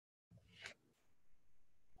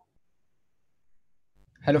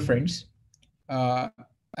Hello, friends. I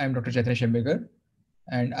am Dr. Chaitanya Shembekar,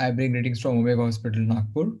 and I bring greetings from Omega Hospital,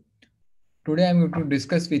 Nagpur. Today, I am going to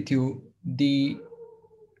discuss with you the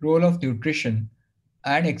role of nutrition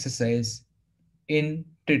and exercise in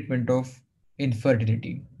treatment of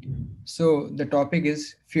infertility. So, the topic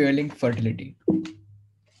is fueling fertility.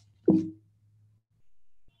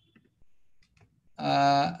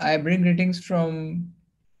 I bring greetings from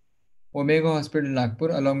Omega Hospital, Nagpur,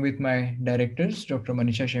 along with my directors, Dr.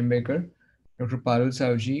 Manisha Shembekar, Dr. Parul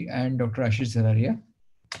Savji, and Dr. Ashish Zararia.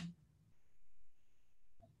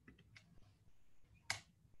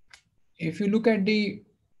 If you look at the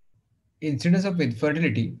incidence of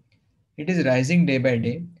infertility, it is rising day by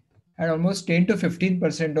day, and almost 10 to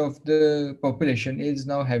 15% of the population is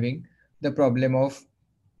now having the problem of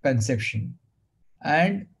conception.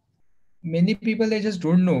 And many people they just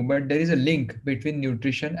don't know, but there is a link between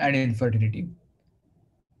nutrition and infertility.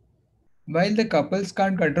 While the couples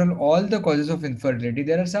can't control all the causes of infertility,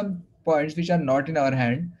 there are some points which are not in our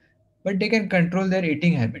hand, but they can control their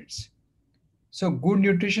eating habits. So, good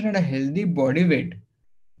nutrition and a healthy body weight,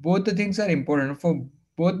 both the things are important for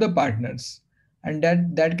both the partners, and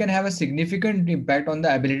that can have a significant impact on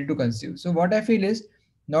the ability to conceive. So, what I feel is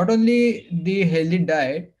not only the healthy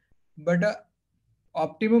diet, but a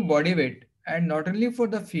optimum body weight, and not only for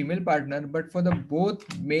the female partner, but for the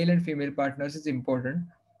both male and female partners is important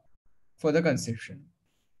for the conception.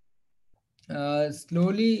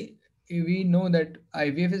 Slowly, we know that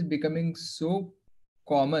IVF is becoming so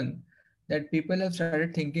common that people have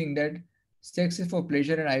started thinking that sex is for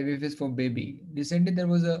pleasure and IVF is for baby. Recently, there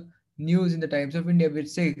was a news in the Times of India which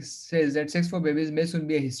says that sex for babies may soon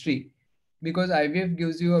be a history because IVF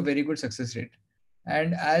gives you a very good success rate.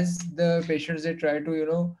 And as the patients they try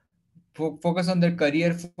to focus on their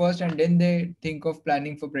career first and then they think of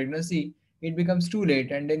planning for pregnancy, it becomes too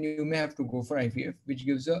late and then you may have to go for IVF, which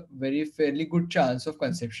gives a very fairly good chance of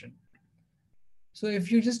conception. So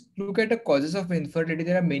if you just look at the causes of infertility,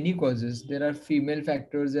 there are many causes. There are female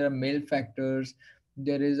factors, there are male factors.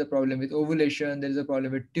 There is a problem with ovulation, there is a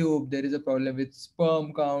problem with tube, there is a problem with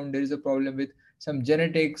sperm count, there is a problem with some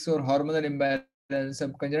genetics or hormonal imbalance,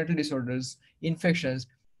 some congenital disorders, infections.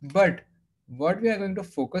 But what we are going to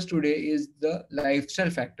focus today is the lifestyle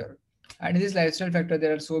factor. And in this lifestyle factor,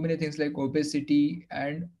 there are so many things like obesity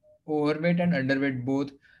and overweight and underweight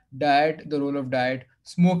both, diet, the role of diet,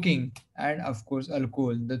 smoking, and of course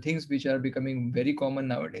alcohol, the things which are becoming very common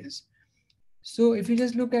nowadays. So if you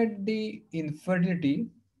just look at the infertility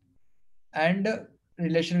and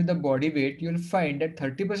relation with the body weight, you'll find that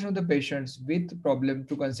 30% of the patients with problem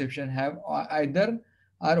to conception have either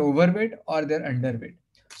are overweight or they're underweight.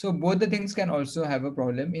 So both the things can also have a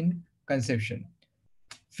problem in conception.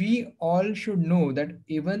 We all should know that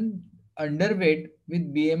even underweight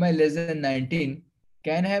with BMI less than 19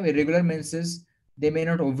 can have irregular menses, they may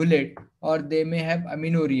not ovulate, or they may have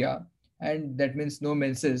amenorrhea, and that means no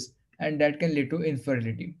menses, and that can lead to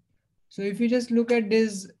infertility. So, if you just look at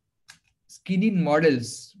these skinny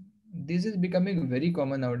models, this is becoming very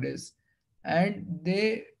common nowadays, and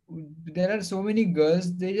there are so many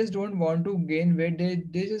girls they just don't want to gain weight,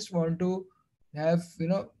 they just want to have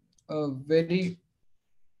a very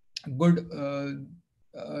good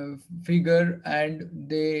figure, and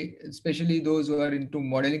they especially those who are into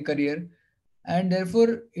modeling career, and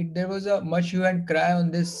therefore there was a much hue and cry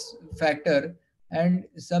on this factor, and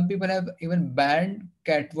some people have even banned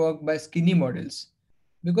catwalk by skinny models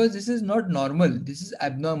because this is not normal, this is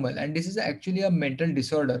abnormal, and this is actually a mental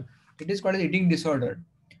disorder. It is called an eating disorder,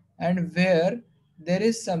 and where there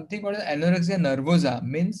is something called anorexia nervosa,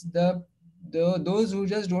 means the those who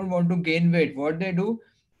just don't want to gain weight, what they do,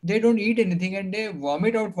 they don't eat anything and they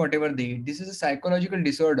vomit out whatever they eat. This is a psychological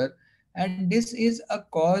disorder, and this is a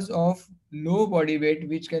cause of low body weight,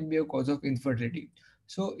 which can be a cause of infertility.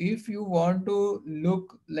 So if you want to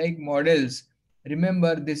look like models,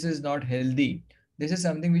 remember this is not healthy. This is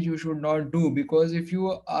something which you should not do, because if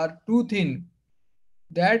you are too thin,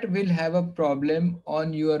 that will have a problem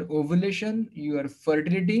on your ovulation, your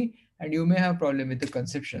fertility, and you may have problem with the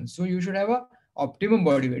conception. So you should have a optimum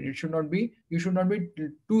body weight. It should not be, you should not be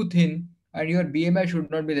too thin, and your BMI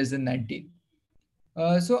should not be less than 19.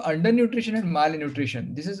 So undernutrition and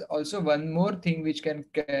malnutrition, this is also one more thing which can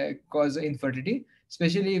cause infertility,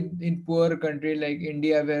 especially in poor country like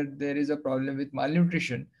India where there is a problem with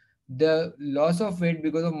malnutrition. The loss of weight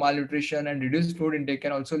because of malnutrition and reduced food intake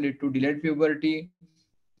can also lead to delayed puberty,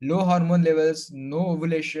 low hormone levels, no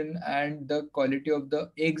ovulation, and the quality of the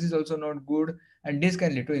eggs is also not good, and this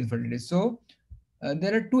can lead to infertility. So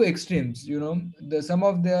there are two extremes, the some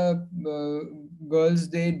of the girls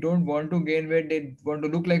they don't want to gain weight, they want to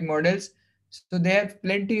look like models, So they have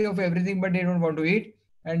plenty of everything, but they don't want to eat.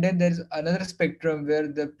 And then there's another spectrum where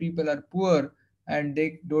the people are poor and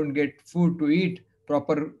they don't get food to eat,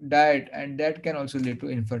 proper diet, and that can also lead to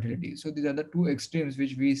infertility. So these are the two extremes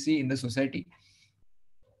which we see in the society.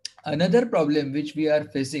 Another problem which we are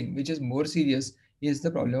facing, which is more serious, is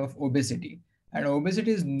the problem of obesity. And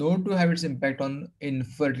obesity is known to have its impact on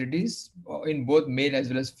infertilities in both male as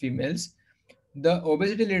well as females. The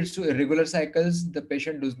obesity leads to irregular cycles. The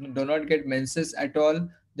patient do not get menses at all.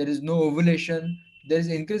 There is no ovulation. There is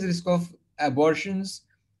increased risk of abortions.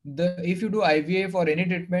 If you do IVF or any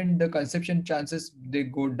treatment, the conception chances they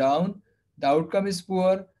go down. The outcome is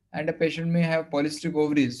poor, and a patient may have polycystic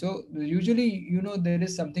ovaries. So usually, there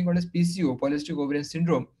is something called as PCO, polycystic ovarian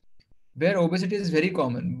syndrome, where obesity is very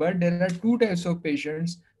common. But there are two types of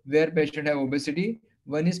patients where patient have obesity.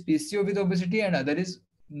 One is PCO with obesity, and other is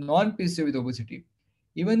non-PCO with obesity.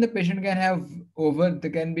 Even the patient can have they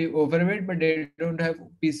can be overweight, but they don't have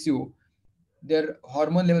PCO. Their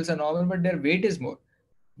hormone levels are normal, but their weight is more.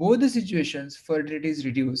 Both the situations, fertility is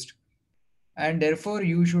reduced, and therefore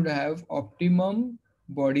you should have optimum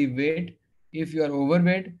body weight. If you are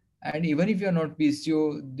overweight, and even if you are not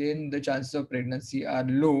PCO, then the chances of pregnancy are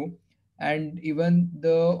low, and even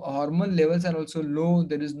the hormone levels are also low.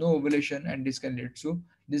 There is no ovulation, and this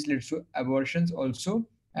leads to abortions also,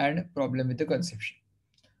 and problem with the conception.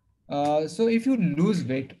 So if you lose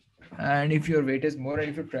weight, and if your weight is more, and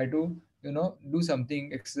if you try to do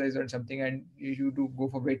something, exercise or something, and you do go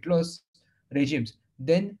for weight loss regimes,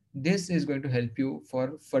 then this is going to help you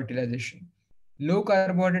for fertilization. Low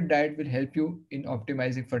carbohydrate diet will help you in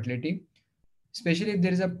optimizing fertility, especially if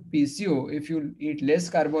there is a PCO. If you eat less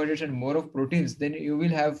carbohydrates and more of proteins, then you will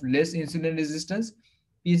have less insulin resistance.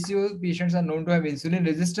 PCO patients are known to have insulin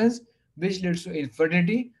resistance, which leads to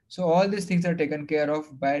infertility. So all these things are taken care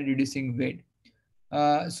of by reducing weight.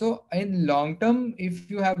 So in long term, if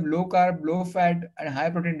you have low carb, low fat, and high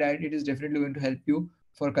protein diet, it is definitely going to help you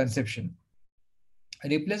for conception.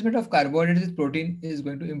 Replacement of carbohydrates with protein is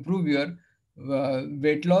going to improve your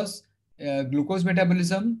weight loss, glucose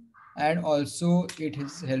metabolism, and also it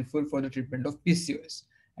is helpful for the treatment of PCOS.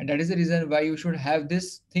 And that is the reason why you should have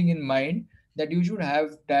this thing in mind, that you should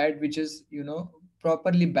have diet which is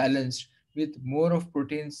properly balanced with more of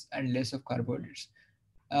proteins and less of carbohydrates.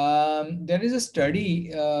 There is a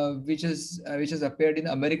study which has appeared in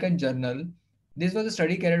American Journal. This was a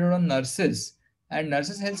study carried out on nurses, and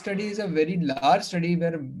nurses health study is a very large study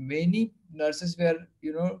where many nurses were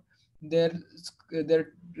their their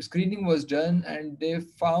screening was done, and they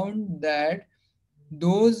found that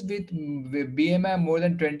those with BMI more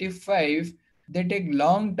than 25, they take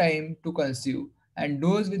long time to conceive, and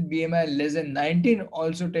those with BMI less than 19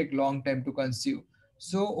 also take long time to conceive.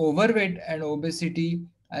 So overweight and obesity,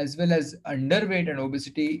 as well as underweight and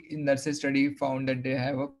obesity in nurses study, found that they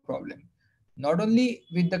have a problem. Not only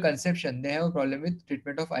with the conception, they have a problem with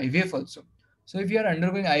treatment of IVF also. So if you are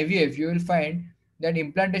undergoing IVF, you will find that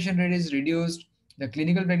implantation rate is reduced, the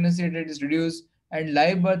clinical pregnancy rate is reduced, and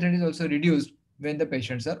live birth rate is also reduced when the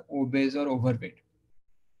patients are obese or overweight.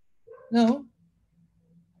 Now,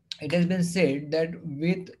 it has been said that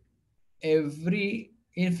with every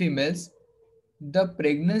in females, the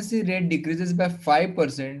pregnancy rate decreases by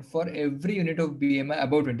 5% for every unit of BMI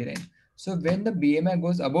above 29. So when the BMI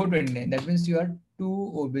goes above 29, that means you are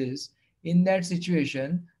too obese. In that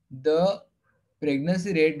situation, the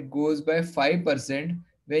pregnancy rate goes by 5%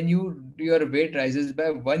 when your weight rises by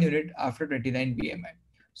 1 unit after 29 BMI.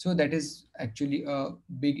 So that is actually a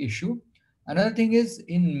big issue. Another thing is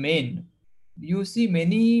in men, you see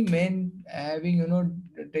many men having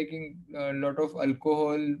taking a lot of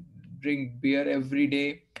alcohol, drink beer every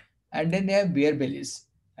day, and then they have beer bellies.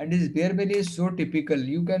 And this beer belly is so typical.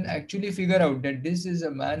 You can actually figure out that this is a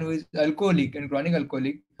man who is alcoholic and chronic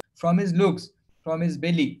alcoholic from his looks, from his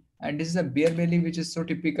belly. And this is a beer belly which is so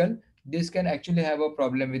typical. This can actually have a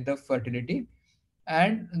problem with the fertility.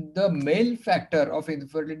 And the male factor of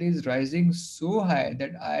infertility is rising so high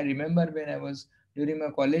that I remember when I was during my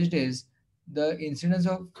college days, the incidence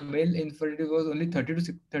of male infertility was only 30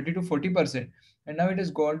 to 40%, and now it has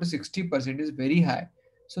gone to 60%. It is very high.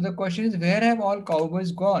 So the question is, where have all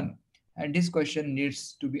cowboys gone? And this question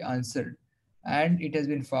needs to be answered. And it has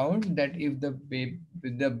been found that if the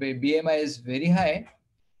BMI is very high,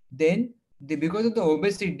 then because of the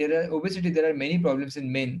obesity, there are many problems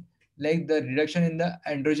in men, like the reduction in the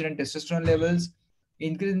androgen and testosterone levels,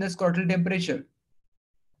 increase in the scrotal temperature,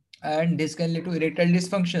 and this can lead to erectile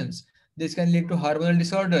dysfunctions. This can lead to hormonal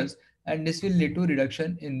disorders, and this will lead to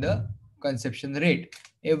reduction in the conception rate.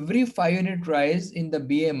 Every 5 unit rise in the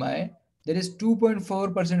BMI, there is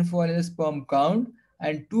 2.4% fall in the sperm count,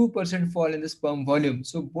 and 2% fall in the sperm volume.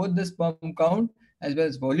 So both the sperm count as well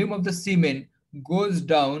as volume of the semen goes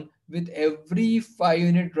down with every 5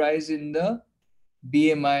 unit rise in the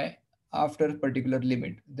BMI after a particular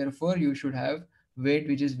limit. Therefore, you should have weight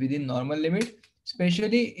which is within normal limit,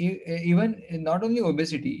 especially even not only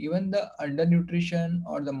obesity, even the undernutrition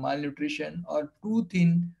or the malnutrition or too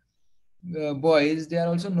thin boys, they are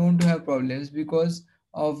also known to have problems because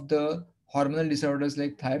of the hormonal disorders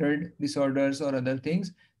like thyroid disorders or other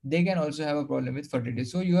things. They can also have a problem with fertility.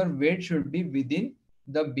 So your weight should be within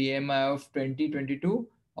the BMI of 20, 22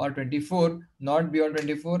 or 24, not beyond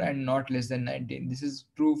 24 and not less than 19. This is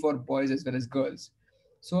true for boys as well as girls.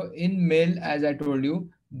 So in male, as I told you,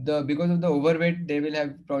 the because of the overweight, they will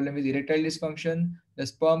have problem with erectile dysfunction, the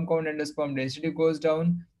sperm count and the sperm density goes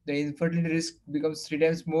down, the infertility risk becomes 3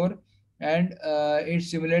 times more, and it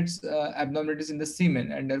simulates abnormalities in the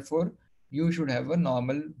semen, and therefore you should have a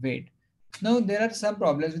normal weight. Now there are some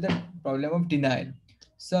problems with the problem of denial.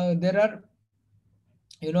 So there are,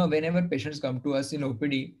 whenever patients come to us in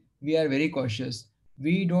OPD, we are very cautious.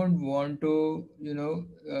 We don't want to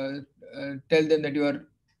tell them that you are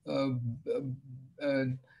uh, uh,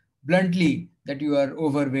 bluntly that you are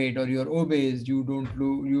overweight or you are obese, you don't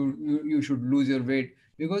you should lose your weight,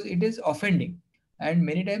 because it is offending. And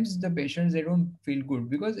many times the patients, they don't feel good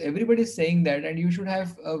because everybody is saying that, and you should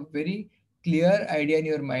have a very clear idea in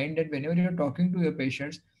your mind that whenever you're talking to your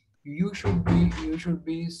patients, you should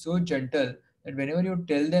be so gentle that whenever you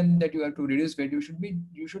tell them that you have to reduce weight,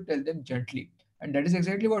 you should tell them gently. And that is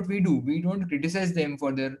exactly what we do. We don't criticize them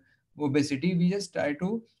for their obesity, we just try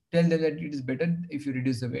to tell them that it is better if you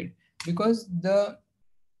reduce the weight. Because the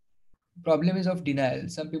problem is of denial.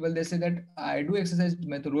 Some people they say that I do exercise,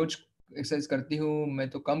 मैं तो रोज exercise करती हूँ, मैं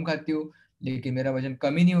तो कम खाती हूँ, लेकिन मेरा वजन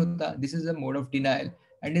कम ही नहीं होता. This is a mode of denial,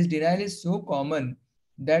 and this denial is so common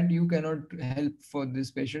that you cannot help for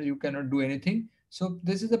this patient, you cannot do anything. So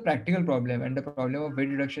this is a practical problem, and the problem of weight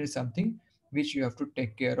reduction is something which you have to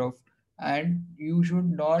take care of. And you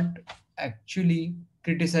should not actually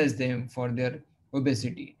criticize them for their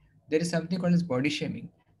obesity. There is something called as body shaming,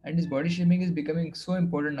 and this body shaming is becoming so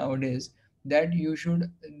important nowadays that you should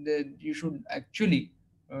actually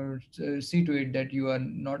see to it that you are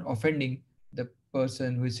not offending the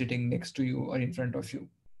person who is sitting next to you or in front of you.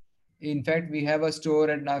 In fact, we have a store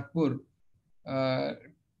at Nagpur, uh,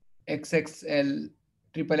 XXL,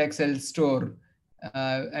 triple XL store,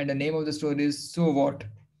 and the name of the store is So What,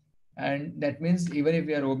 and that means even if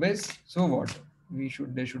we are obese, so what?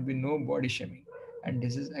 There should be no body shaming, and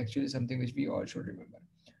this is actually something which we all should remember.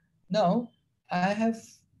 Now, I have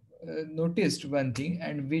noticed one thing,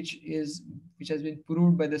 and which has been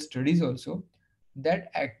proved by the studies also, that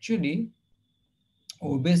actually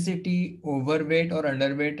obesity, overweight, or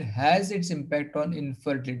underweight has its impact on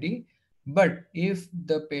infertility. But if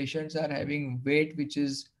the patients are having weight which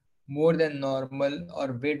is more than normal or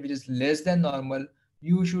weight which is less than normal,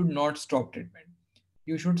 you should not stop treatment.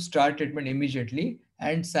 You should start treatment immediately,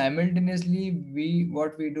 and simultaneously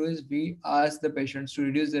what we do is we ask the patients to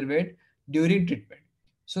reduce their weight during treatment.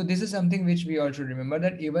 So this is something which we all should remember,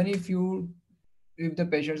 that even if the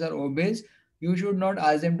patients are obese, you should not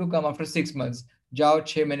ask them to come after 6 months. जाओ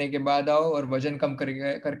 6 महीने के बाद आओ और वजन कम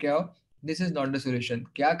करके करके आओ. This is not the solution.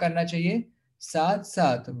 क्या करना चाहिए? साथ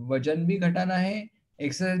साथ वजन भी घटाना है,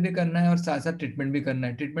 एक्सरसाइज भी करना है, और साथ साथ ट्रीटमेंट भी करना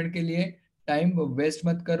है. ट्रीटमेंट के लिए टाइम वेस्ट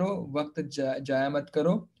मत करो, वक्त जाया मत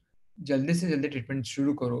करो, जल्दी से जल्दी ट्रीटमेंट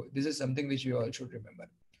शुरू करो. This is something which you all should remember.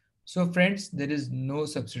 So, friends, there is no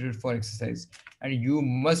substitute for exercise, and you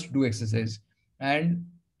must do exercise. And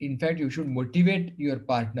in fact, you should motivate your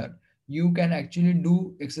partner. You can actually do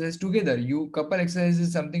exercise together. You couple exercise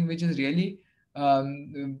is something which is really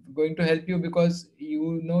going to help you, because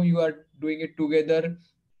you are doing it together.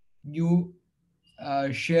 You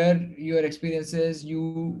share your experiences, you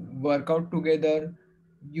work out together,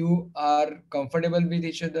 you are comfortable with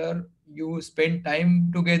each other, you spend time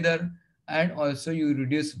together, and also you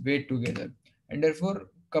reduce weight together. And therefore,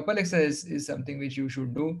 couple exercise is something which you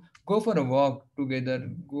should do. Go for a walk together,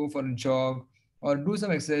 go for a jog, or do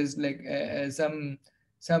some exercise like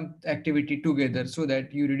some activity together, so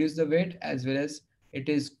that you reduce the weight as well as it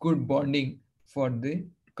is good bonding for the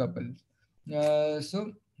couple.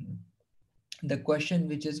 So the question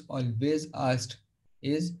which is always asked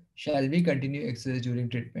is, shall we continue exercise during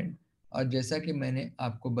treatment? और जैसा कि मैंने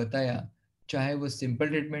आपको बताया, चाहे वो simple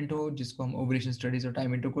treatment हो जिसको हम ओवुलेशन स्टडीज और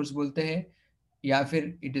टाइम इंटरकोर्स बोलते हैं, या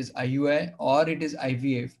फिर इट इज IUI और it is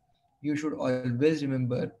IVF, you should always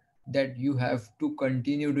remember that you have to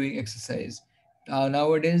continue doing exercise.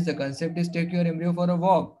 Nowadays the concept is take your embryo for a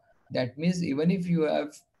walk. That means even if you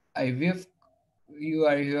have IVF, you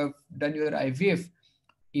have done your IVF,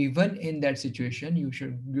 Even in that situation, you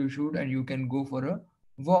should and you can go for a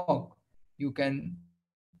walk. You can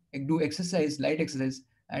do exercise, light exercise,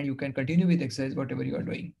 and you can continue with exercise whatever you are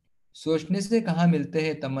doing. सोचने से कहाँ मिलते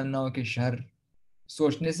हैं तमन्नाओं के शहर,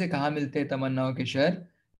 सोचने से कहाँ मिलते हैं तमन्नाओं के शहर,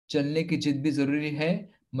 चलने की जिद भी जरूरी है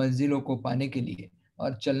मंजिलों को पाने के लिए,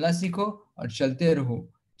 और चलना सीखो और चलते रहो,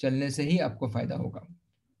 चलने से ही आपको फायदा होगा.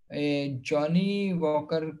 Johnny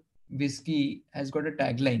Walker whiskey has got a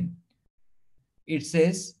tagline. It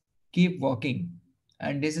says, keep walking.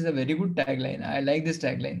 And this is a very good tagline. I like this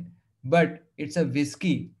tagline. But it's a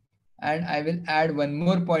whiskey. And I will add one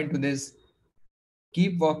more point to this: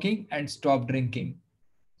 keep walking and stop drinking.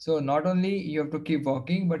 So, not only you have to keep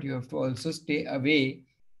walking, but you have to also stay away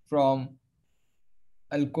from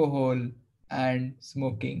alcohol and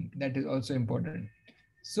smoking. That is also important.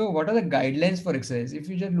 So, what are the guidelines for exercise? If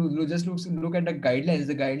you just look at the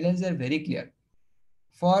guidelines are very clear.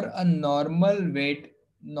 For a normal weight,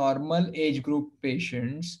 normal age group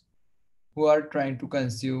patients who are trying to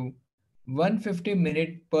consume 150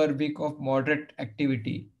 minutes per week of moderate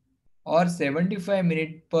activity or 75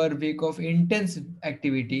 minutes per week of intense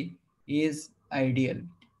activity is ideal.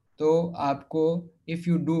 तो आपको, if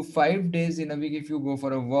you do 5 days in a week, if you go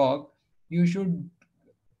for a walk, you should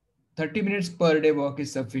 30 minutes per day walk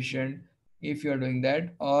is sufficient if you are doing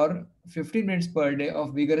that, or 15 minutes per day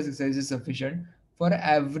of vigorous exercise is sufficient for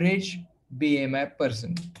average BMI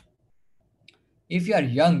person. If you are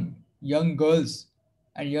young girls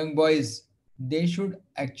and young boys, they should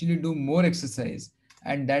actually do more exercise,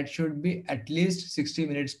 and that should be at least 60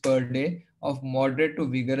 minutes per day of moderate to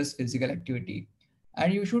vigorous physical activity.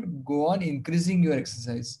 And you should go on increasing your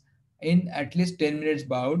exercise in at least 10 minutes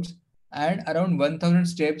bouts, and around 1000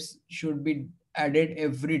 steps should be added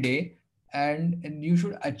every day, and you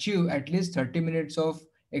should achieve at least 30 minutes of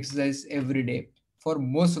exercise every day for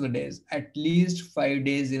most of the days, at least 5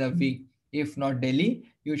 days in a week. If not daily,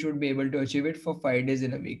 you should be able to achieve it for 5 days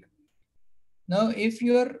in a week. Now, if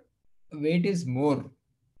your weight is more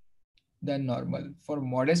than normal, for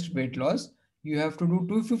modest weight loss, you have to do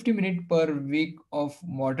 250 minutes per week of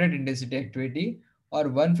moderate intensity activity, or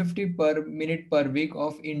 150 per minute per week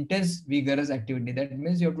of intense vigorous activity. That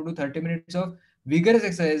means you have to do 30 minutes of vigorous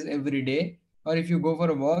exercise every day, or if you go for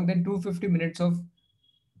a walk, then 250 minutes of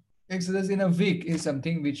exercise in a week is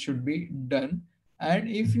something which should be done. And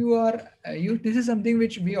if you are you this is something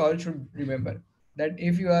which we all should remember, that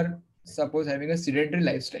if you are suppose having a sedentary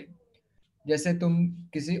lifestyle, जैसे तुम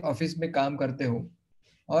किसी office में काम करते हो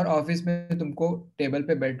और office में तुमको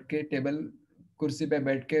टेबल कुर्सी पे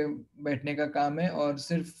बैठने का काम है और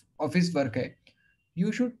सिर्फ ऑफिस वर्क है,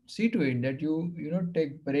 you should see to it that you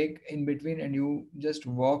take break in between and you just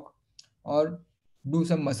walk or do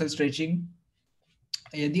some muscle stretching.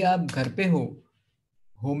 यदि आप घर पे हो,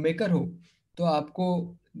 होम मेकर हो, तो आपको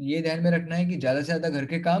ये ध्यान में रखना है कि ज़्यादा से ज़्यादा घर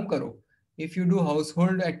के काम करो. If you do house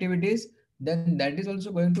hold activities, then that is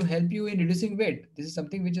also going to help you in reducing wait. This is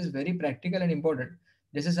something which is very practical and important.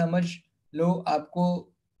 जैसे समझ लो आपको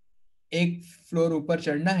एक फ्लोर ऊपर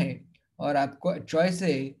चढ़ना है और आपको चॉइस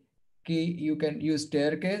है कि यू कैन यूज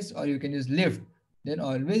स्टेयरकेस और you can use lift, then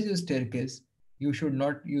always use staircase. You should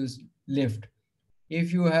not use lift.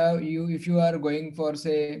 If you are going for,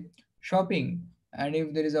 say, shopping, and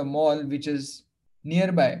if there is a mall which is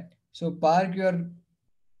nearby, so park your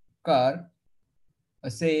car,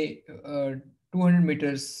 say, 200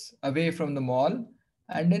 meters away from the mall,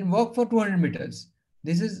 and then walk for 200 meters.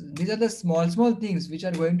 These are the small things which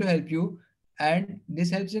are going to help you, and this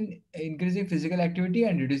helps in increasing physical activity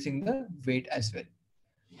and reducing the weight as well.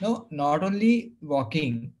 Now, not only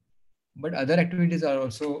walking, but other activities are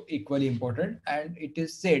also equally important, and it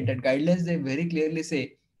is said that guidelines, they very clearly say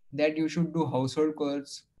that you should do household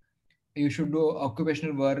chores, you should do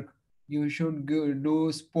occupational work, you should do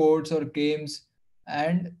sports or games,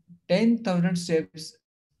 and 10,000 steps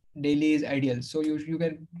daily is ideal. So you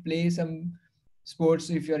can play some sports.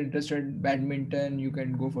 If you are interested in badminton, you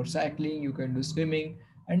can go for cycling, you can do swimming.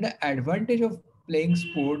 And the advantage of playing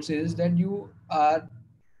sports is that you are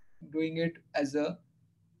doing it as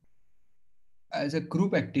a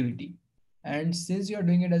group activity, and since you are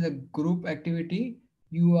doing it as a group activity,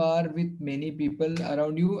 you are with many people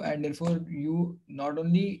around you, and therefore you not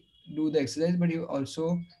only do the exercise but you also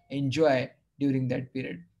enjoy during that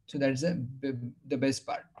period. So that's the best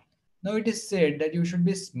part. Now, it is said that you should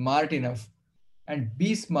be smart enough and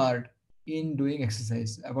be smart in doing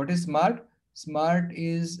exercise. What is smart? Smart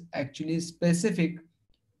is actually specific,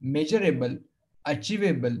 measurable,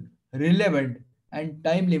 achievable, relevant, and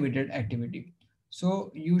time limited activity.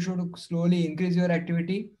 So you should slowly increase your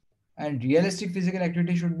activity, and realistic physical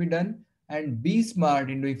activity should be done, and be smart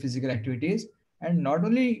in doing physical activities, And not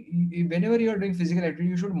only, whenever you are doing physical activity,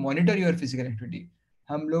 you should monitor your physical activity.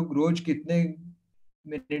 हम लोग रोज कितने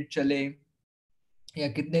minute चले या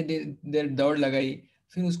कितने देर दौड़ लगाई,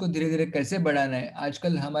 फिर उसको धीरे धीरे कैसे बढ़ाना है।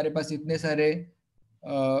 आजकल हमारे पास इतने सारे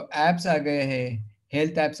एप्स आ गए हैं,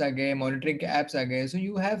 हेल्थ एप्स आ गए, मॉनिटरिंग के एप्स आ गए, so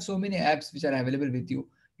you have so many apps which are available with you.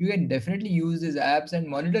 You can definitely use these apps and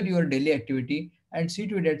monitor your daily activity and see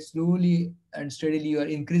to it that slowly and steadily you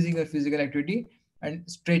are increasing your physical activity and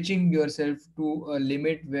stretching yourself to a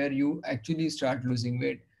limit where you actually start losing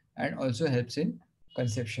weight, and also helps in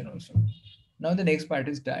conception also. Now the next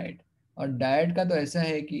part is diet. और diet का तो ऐसा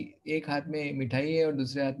है कि एक हाथ में मिठाई है और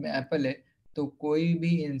दूसरे हाथ में एप्पल है, तो कोई भी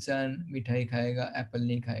इंसान मिठाई खाएगा, एप्पल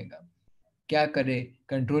नहीं खाएगा। क्या करे,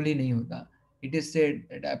 कंट्रोल ही नहीं होता। It is said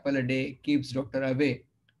that Apple a day keeps doctor away.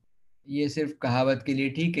 ये सिर्फ कहावत के लिए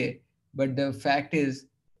ठीक है, but the fact is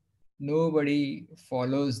nobody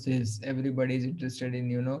follows this. Everybody is interested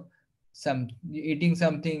in, some eating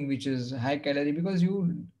something which is high calorie, because you,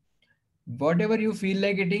 whatever you feel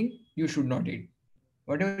like eating, you should not eat.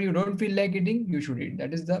 Whatever you don't feel like eating, you should eat.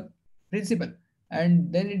 That is the principle.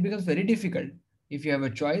 And then it becomes very difficult. If you have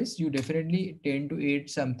a choice, you definitely tend to eat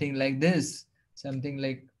something like this, something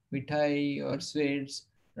like mithai or sweets,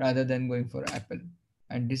 rather than going for apple.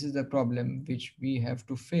 And this is the problem which we have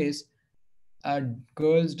to face. A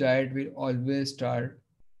girl's diet will always start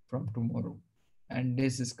from tomorrow. And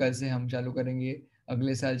this कल से हम चालू करेंगे,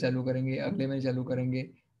 अगले साल चालू करेंगे, अगले महीने चालू करेंगे।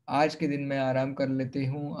 आज के दिन मैं आराम कर लेती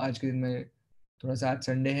हूँ, आज के दिन मैं थोड़ा सा, आज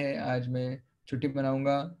संडे है, आज मैं छुट्टी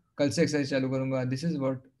बनाऊंगा, कल से एक्सरसाइज चालू करूंगा। This is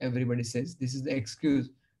what everybody says, this is the excuse.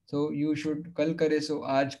 So you should, कल करे सो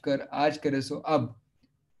आज कर, आज करे सो अब।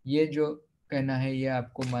 ये जो कहना है ये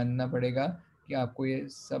आपको मानना पड़ेगा कि आपको ये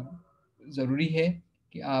सब ज़रूरी है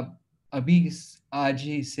कि आप अभी आज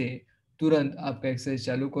ही से तुरंत आपका एक्सरसाइज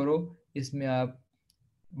चालू करो। इसमें आप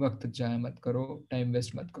वक्त जाया मत करो, टाइम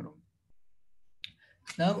वेस्ट मत करो।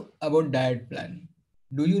 Now about diet plan.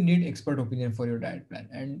 Do you need expert opinion for your diet plan?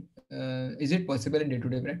 And is it possible in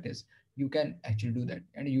day-to-day practice? You can actually do that,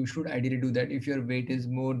 and you should ideally do that if your weight is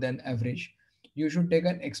more than average. You should take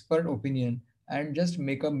an expert opinion and just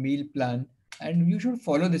make a meal plan, and you should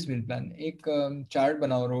follow this meal plan. एक chart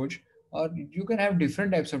बनाओ रोज, और you can have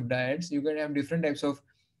different types of diets. You can have different types of,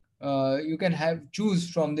 you can have choose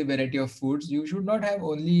from the variety of foods. You should not have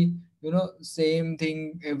only, same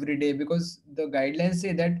thing every day, because the guidelines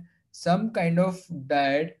say that some kind of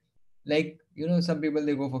diet, like, some people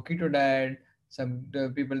they go for keto diet, some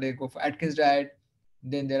people they go for Atkins diet,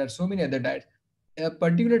 then there are so many other diets. A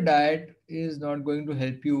particular diet is not going to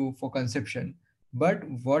help you for conception, but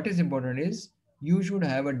what is important is you should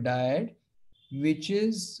have a diet which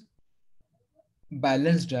is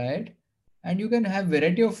balance diet, and you can have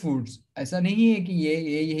variety of foods. ऐसा नहीं है कि ये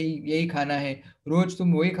यही खाना है, रोज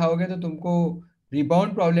तुम वही खाओगे तो तुमको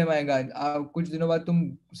रिबाउंड प्रॉब्लम आएगा। कुछ दिनों बाद तुम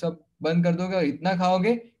सब बंद कर दोगे और इतना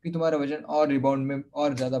खाओगे कि तुम्हारा वजन और रिबाउंड में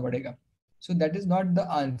और ज़्यादा बढ़ेगा। So that is not the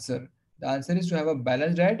answer. The answer is to have a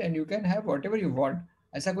balance diet and you can have what ever you want.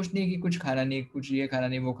 ऐसा कुछ नहीं है कि कुछ खाना नहीं, कुछ ये खाना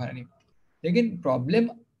नहीं, वो खाना नहीं। लेकिन problem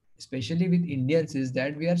specially with Indians is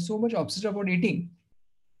that we are so much obsessed about eating.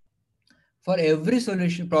 For every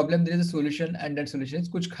solution problem there is a solution, and that solution is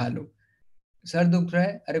कुछ खा लो। सर दुख रहा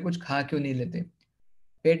है, अरे कुछ खा क्यों नहीं लेते।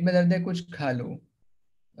 पेट में दर्द है, कुछ खा लो।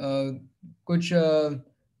 कुछ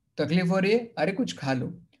तकलीफ हो रही है, अरे कुछ खा लो।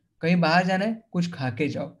 कहीं बाहर जाना है, कुछ खा के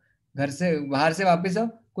जाओ। घर से बाहर से वापस आओ,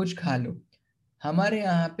 कुछ खा लो। हमारे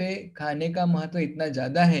यहाँ पे खाने का महत्व इतना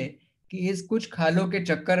ज़्यादा है कि इस कुछ खा लो के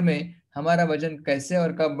चक्कर में हमारा वजन कैसे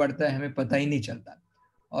और कब बढ़ता है हमें पता ही नहीं चलता।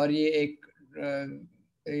 और ये एक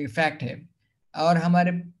फैक्ट है। और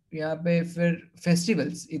हमारे यहाँ पे फिर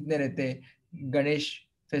फेस्टिवल्स इतने रहते हैं, गणेश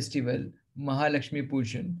फेस्टिवल, महालक्ष्मी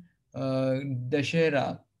पूजन, दशहरा,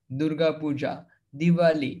 दुर्गा पूजा,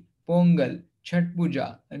 दिवाली, पोंगल, छठ पूजा,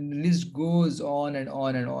 and list goes on and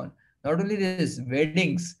on and on. Not only this,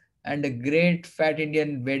 weddings, and the great fat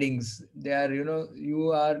Indian weddings, they are,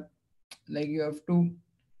 you are like, you have to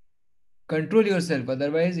control yourself,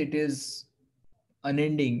 otherwise it is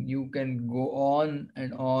unending. You can go on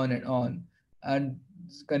and on and on, and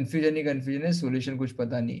confusion he confusion है, solution कुछ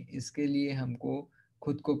पता नहीं। इसके लिए हमको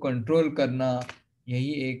खुद को control करना,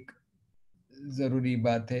 यही एक ज़रूरी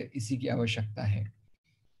बात है, इसी की आवश्यकता है।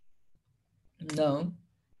 Now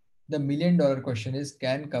the million dollar question is,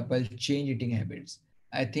 can couple change eating habits?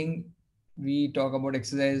 I think we talk about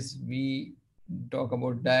exercise, we talk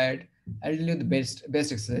about diet. I'll tell you the best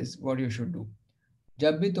exercise what you should do.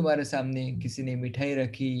 जब भी तुम्हारे सामने किसी ने मिठाई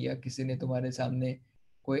रखी या किसी ने तुम्हारे सामने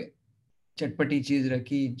कोई चटपटी चीज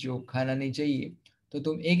रखी जो खाना नहीं चाहिए, तो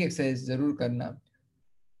तुम एक एक्सरसाइज जरूर करना।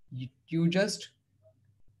 You just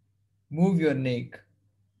Move your neck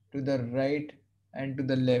to the right and to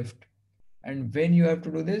the left. And when you have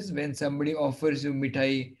to do this, when somebody offers you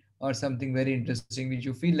mithai or something very interesting which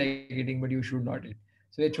you feel like eating but you should not eat.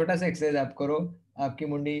 So ये छोटा सा exercise आप करो, आपकी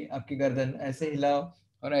मुंडी आपकी गर्दन ऐसे हिलाओ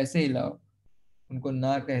और ऐसे हिलाओ, उनको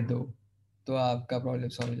ना कह दो, तो आपका प्रॉब्लम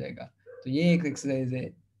सॉल्व हो जाएगा। तो ये एक एक्सरसाइज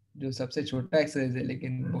है जो सबसे छोटा एक्सरसाइज है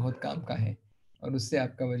लेकिन बहुत काम का है, और उससे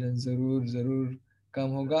आपका वजन ज़रूर ज़रूर कम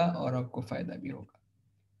होगा और आपको फ़ायदा भी होगा।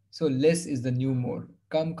 So less is the new मोर,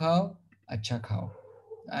 कम खाओ, अच्छा खाओ।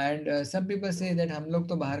 And some people say that हम लोग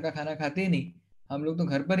तो बाहर का खाना खाते ही नहीं, हम लोग तो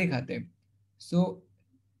घर पर ही खाते हैं। सो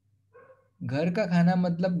घर का खाना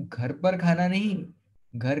मतलब घर पर खाना नहीं,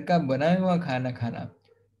 घर का बनाया हुआ खाना खाना।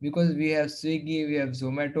 Because we have Swiggy, we have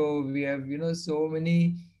Zomato, we have so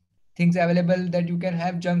many things available that you can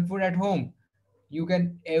have junk food at home. You can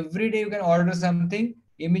every day you can order something,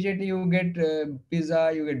 immediately you get pizza,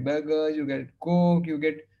 you get burgers, you get coke, you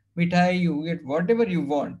get mithai, you get whatever you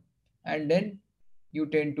want, and then you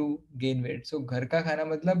tend to gain weight. So घर का खाना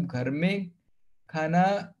मतलब घर में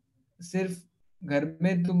खाना, सिर्फ घर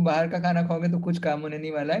में तुम बाहर का खाना खाओगे तो कुछ काम होने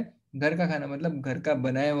नहीं वाला है। घर का खाना मतलब घर का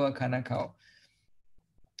बनाया हुआ खाना खाओ।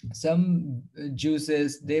 Some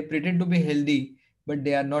juices they pretend to be healthy but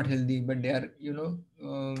they are not healthy, but they are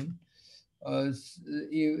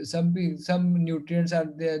some nutrients are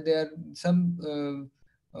there, some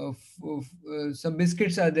some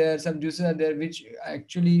biscuits are there, some juices are there which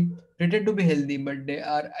actually pretend to be healthy but they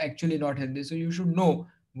are actually not healthy. So you should know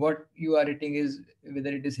what you are eating is, whether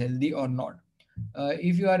it is healthy or not.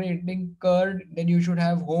 If you are eating curd, then you should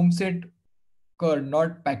have homemade curd,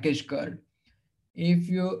 not packaged curd. If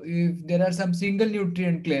there are some single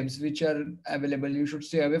nutrient claims which are available, you should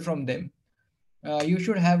stay away from them. You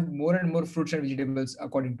should have more and more fruits and vegetables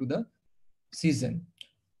according to the season.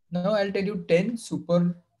 Now I'll tell you 10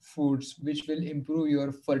 super foods which will improve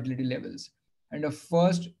your fertility levels. And the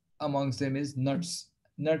first amongst them is nuts.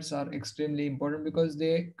 Nuts are extremely important because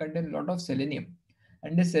they contain a lot of selenium.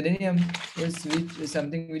 And the selenium is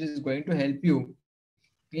something which is going to help you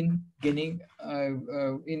in getting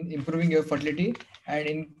in improving your fertility and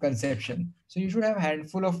in conception. So you should have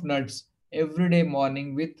handful of nuts every day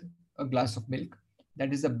morning with a glass of milk.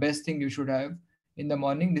 That is the best thing you should have in the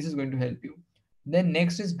morning. This is going to help you. Then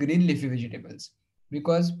next is green leafy vegetables,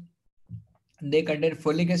 because they contain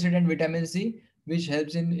folic acid and vitamin C, which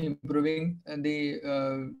helps in improving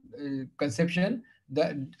the conception.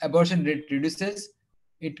 The abortion rate reduces.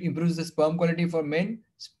 It improves the sperm quality for men.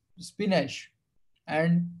 Spinach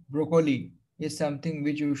and broccoli is something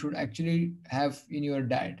which you should actually have in your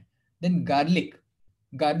diet. Then garlic.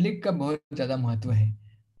 Garlic का बहुत ज़्यादा महत्व है,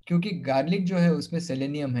 क्योंकि garlic जो है उसमें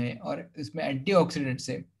selenium है और इसमें एंटीऑक्सीडेंट्स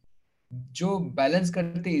है जो बैलेंस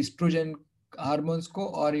करते हैं इस्ट्रोजन हार्मोन्स को,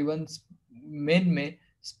 और इवन मेन में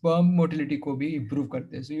स्पर्म मोटिलिटी को भी इम्प्रूव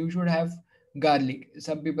करते हैं. So you should have garlic.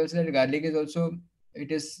 Some people say that garlic is also,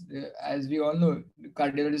 it is as we all know,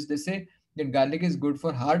 cardiologists they say that garlic is good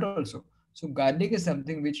for heart also. So garlic is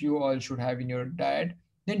something which you all should have in your diet.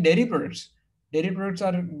 Then dairy products. Dairy products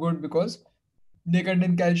are good because they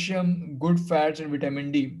contain calcium, good fats, and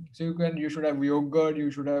vitamin D. So you should have yogurt, you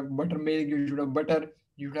should have buttermilk, you should have butter,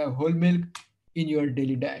 you should have whole milk in your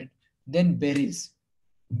daily diet. Then berries.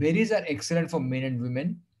 Berries are excellent for men and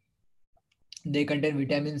women. They contain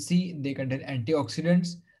vitamin C, they contain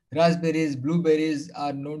antioxidants. Raspberries, blueberries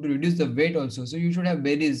are known to reduce the weight also. So you should have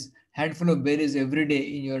berries, handful of berries every day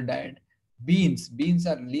in your diet. Beans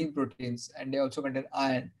are lean proteins and they also contain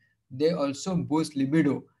iron. They also boost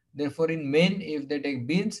libido. Therefore, in men, if they take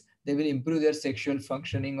beans, they will improve their sexual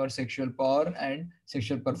functioning or sexual power and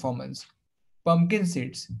sexual performance. Pumpkin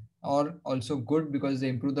seeds are also good because they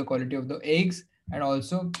improve the quality of the eggs and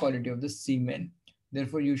also quality of the semen.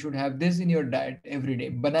 Therefore, you should have this in your diet every day.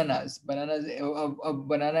 Bananas, a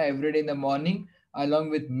banana every day in the morning, along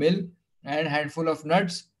with milk and handful of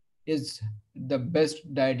nuts, is the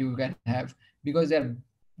best diet you can have because they are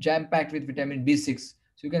jam packed with vitamin B6.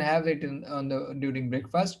 So you can have it on the during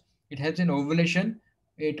breakfast. It helps in ovulation.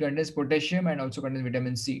 It contains potassium and also contains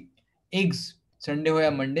vitamin C. Eggs, Sunday हो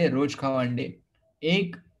या Monday, रोज खाओ अंडे.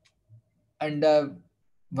 Egg, anda,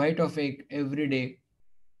 white of egg every day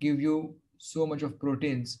give you so much of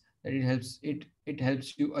proteins that it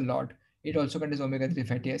helps you a lot. It also contains omega 3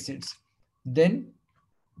 fatty acids. Then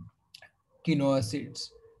quinoa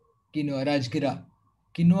seeds, quinoa, rajgira.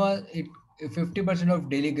 Quinoa, it 50% of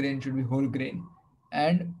daily grain should be whole grain,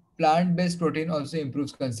 and plant-based protein also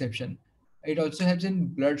improves conception. It also helps in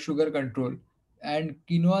blood sugar control. And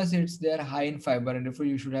quinoa seeds, they are high in fiber, and therefore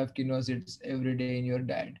you should have quinoa seeds every day in your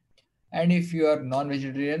diet. And if you are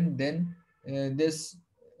non-vegetarian, then this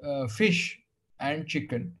fish and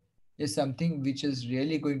chicken is something which is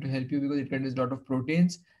really going to help you because it contains a lot of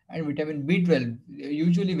proteins and vitamin B12.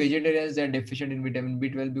 Usually vegetarians they are deficient in vitamin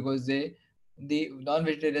B12 because the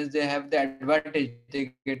non-vegetarians they have the advantage.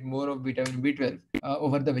 They get more of vitamin B12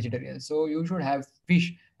 over the vegetarians. So you should have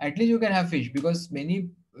fish. At least you can have fish because many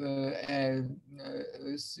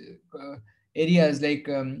s- uh, areas like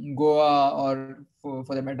Goa or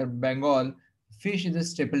for that matter Bengal, fish is a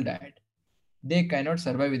staple diet. They cannot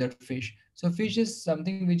survive without fish. So fish is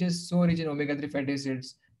something which is so rich in omega-3 fatty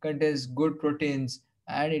acids, contains good proteins,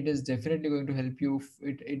 and it is definitely going to help you.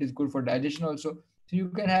 It is good for digestion also. So you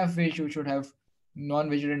can have fish. You should have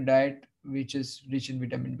non-vegetarian diet which is rich in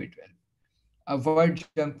vitamin B12. Avoid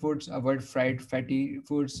junk foods, avoid fried fatty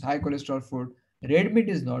foods, high cholesterol food. Red meat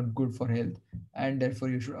is not good for health, and therefore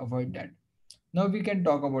you should avoid that. Now we can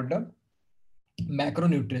talk about the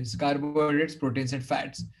macronutrients carbohydrates proteins and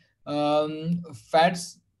fats fats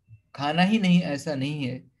खाना ही नहीं ऐसा नहीं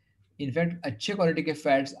है in fact अच्छे quality के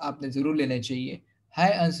fats आपने ज़रूर लेने चाहिए high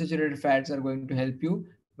unsaturated fats are going to help you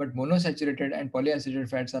but मोनोसेचुरेटेड and polyunsaturated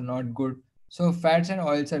fats are not good so fats and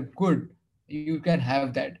oils are good you can have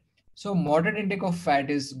that so moderate intake of fat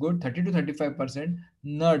is good 30 to 35%.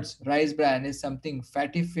 Nuts, rice bran is something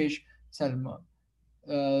fatty fish, salmon,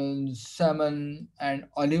 salmon and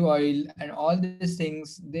olive oil and all these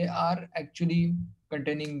things they are actually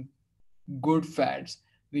containing good fats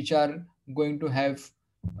which are going to have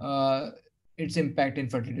uh, its impact in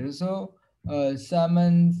fertility. So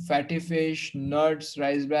salmon, fatty fish, nuts,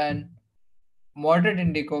 rice bran, moderate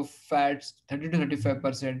intake of fats 30 to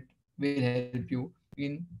 35% will help you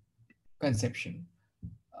in conception.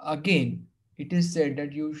 Again, it is said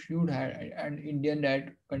that you should have an Indian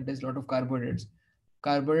diet contains a lot of carbohydrates.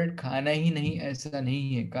 Carbohydrate खाना ही नहीं ऐसा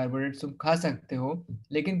नहीं है carbohydrates तुम खा सकते हो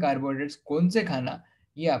लेकिन कार्बोहाइड्रेट्स कौन से खाना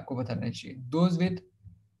ये आपको बताना चाहिए those with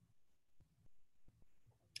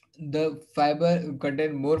the fiber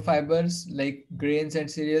contain more fibers like grains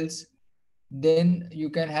and cereals then you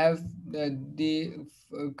can have the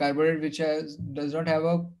carbohydrate which does not have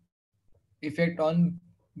a effect on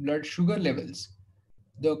blood sugar levels.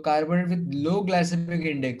 The carbohydrate with low glycemic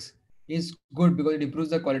index is good because it improves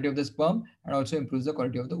the quality of the sperm and also improves the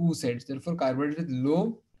quality of the oocytes. Therefore, carbohydrate with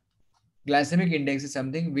low glycemic index is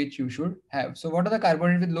something which you should have. So, what are the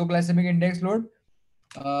carbohydrates with low glycemic index, Lord?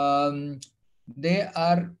 Um, they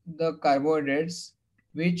are the carbohydrates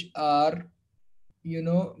which are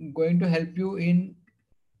going to help you in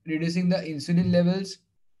reducing the insulin levels,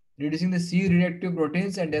 reducing the C-reactive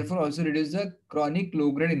proteins, and therefore also reduce the chronic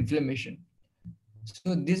low-grade inflammation.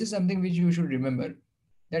 So this is something which you should remember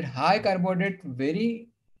that high carbohydrate, very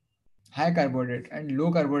high carbohydrate and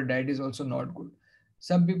low carbohydrate diet is also not good.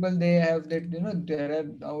 Some people they have that there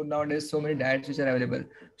are nowadays so many diets which are available.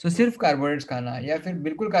 So सिर्फ carbohydrates खाना या फिर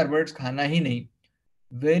बिल्कुल carbohydrates खाना ही नहीं.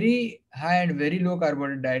 Very high and very low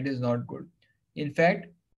carbohydrate diet is not good. In fact,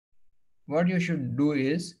 what you should do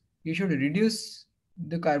is you should reduce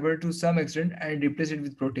the carbohydrate to some extent and replace it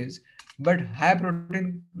with proteins. But high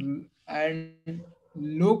protein and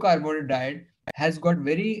low carbohydrate diet has got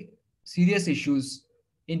very serious issues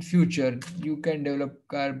in future. You can develop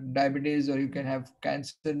diabetes or you can have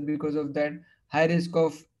cancer because of that. High risk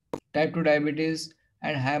of type 2 diabetes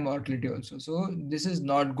and high mortality also. So this is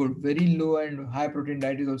not good. Very low and high protein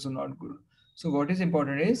diet is also not good. So what is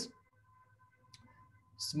important is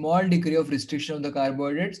small degree of restriction of the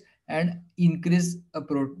carbohydrates and increase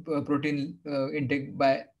protein intake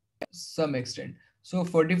by some extent. So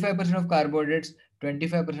 45% of carbohydrates,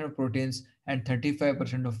 25% of proteins, and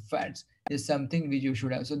 35% of fats is something which you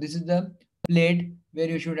should have. So this is the plate where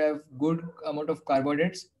you should have good amount of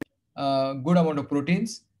carbohydrates, good amount of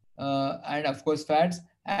proteins, and of course fats,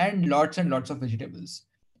 and lots of vegetables.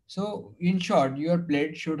 So in short, your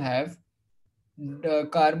plate should have the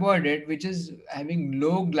carbohydrate which is having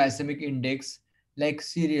low glycemic index like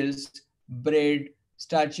cereals, bread,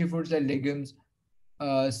 starchy foods like legumes,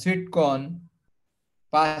 sweet corn,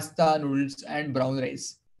 pasta, noodles, and brown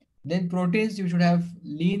rice. Then proteins you should have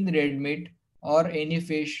lean red meat or any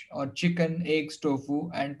fish or chicken, eggs,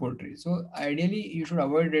 tofu, and poultry. So ideally you should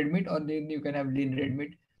avoid red meat or then you can have lean red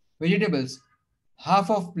meat. Vegetables,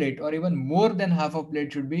 half of plate or even more than half of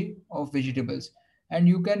plate should be of vegetables. And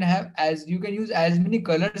you can use as many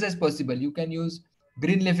colors as possible. You can use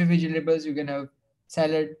green leafy vegetables, you can have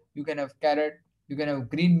salad, you can have carrot, you can have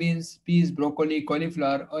green beans, peas, broccoli,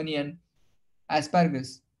 cauliflower, onion,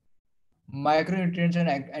 asparagus. Micronutrients and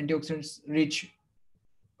antioxidants rich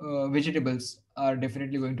vegetables are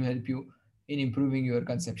definitely going to help you in improving your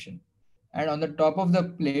conception. And on the top of the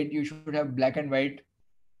plate, you should have black and white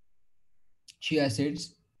chia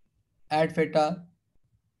seeds, add feta,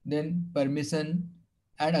 then parmesan,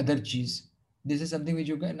 and other cheese. This is something which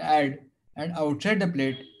you can add. And outside the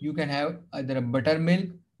plate, you can have either a buttermilk.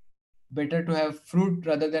 Better to have fruit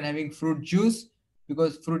rather than having fruit juice,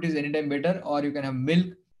 because fruit is anytime better. Or you can have milk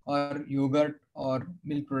or yogurt or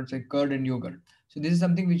milk products like curd and yogurt. So this is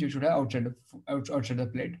something which you should have outside the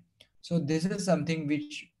plate. So this is something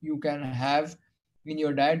which you can have in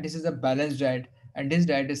your diet. This is a balanced diet, and this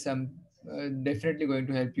diet is some definitely going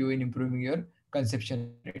to help you in improving your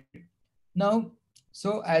conception rate. Now,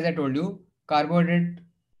 so as I told you, carbohydrate,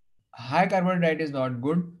 high carbohydrate diet is not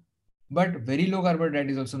good, but very low carbohydrate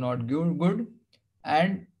diet is also not good.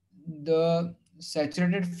 And the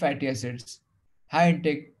saturated fatty acids, high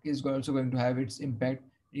intake is also going to have its impact.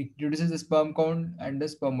 It reduces the sperm count and the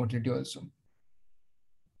sperm motility also.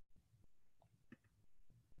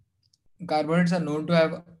 Carbohydrates are known to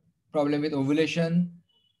have problem with ovulation.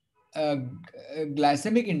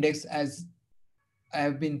 Glycemic index, as I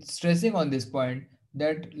have been stressing on this point,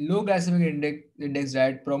 that low glycemic index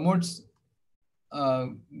diet promotes uh,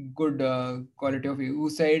 good quality of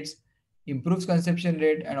oocytes, improves conception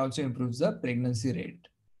rate, and also improves the pregnancy rate.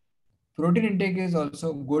 Protein intake is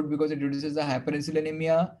also good because it reduces the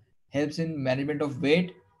hyperinsulinemia, helps in management of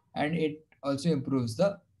weight, and it also improves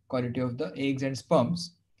the quality of the eggs and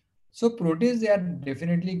sperms. So proteins, they are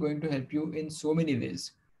definitely going to help you in so many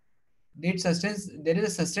ways. There is a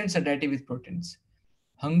sustained satiety with proteins.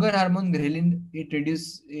 Hunger hormone ghrelin, it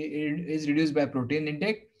is reduced by protein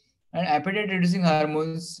intake, and appetite reducing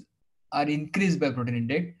hormones are increased by protein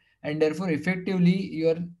intake, and therefore effectively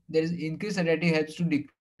your there is increased satiety helps to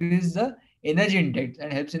decrease the energy intake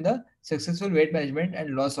and helps in the successful weight management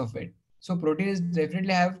and loss of weight. So protein is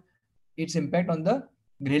definitely have its impact on the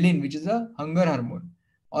ghrelin, which is a hunger hormone.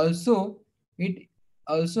 Also, it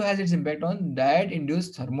also has its impact on diet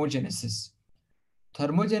induced thermogenesis.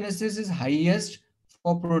 Thermogenesis is highest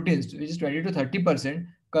for proteins, which is 20 to 30%,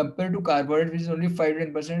 compared to carbohydrates, which is only 5 to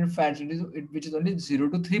 10%, and fats, which is only 0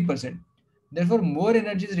 to 3%. Therefore, more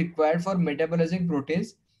energy is required for metabolizing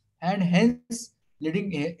proteins, and hence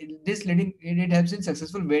it helps in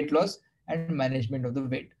successful weight loss and management of the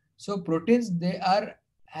weight. So proteins, they are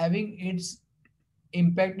having its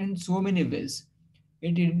impact in so many ways.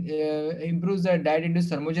 It improves the diet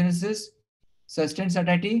induced thermogenesis, sustains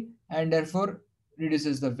satiety, and therefore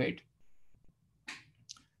reduces the weight.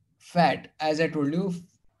 Fat, as I told you,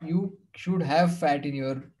 you should have fat in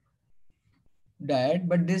your diet,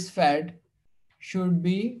 but this fat should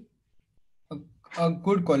be a, a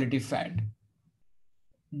good quality fat.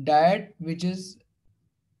 Diet which is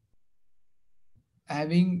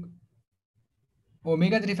having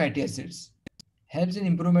omega 3 fatty acids helps in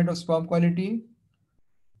improvement of sperm quality,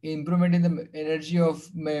 improvement in the energy of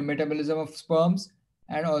metabolism of sperms,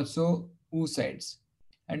 and also oocytes.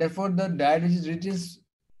 And therefore, the diet which is rich in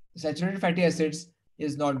saturated fatty acids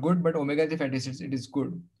is not good, but omega 3 fatty acids, it is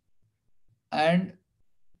good. And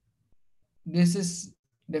this is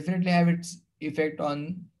definitely have its effect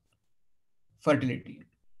on fertility.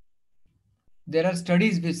 There are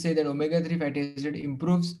studies which say that omega 3 fatty acid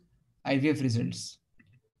improves IVF results.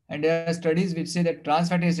 And there are studies which say that trans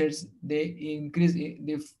fatty acids, they increase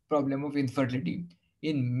the problem of infertility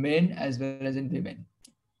in men as well as in women.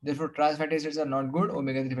 Therefore, trans fatty acids are not good,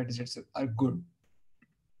 omega 3 fatty acids are good.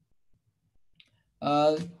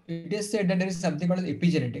 It is said that there is something called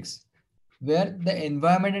epigenetics, where the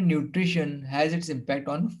environment and nutrition has its impact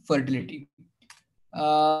on fertility.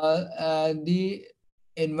 The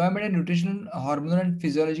environment and nutritional, hormonal and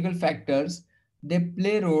physiological factors, they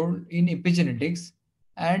play a role in epigenetics,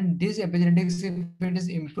 and this epigenetics, if it is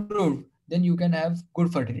improved, then you can have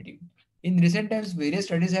good fertility. In recent times, various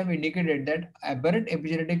studies have indicated that aberrant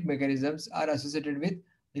epigenetic mechanisms are associated with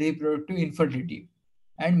reproductive infertility,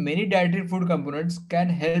 and many dietary food components can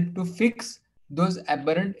help to fix those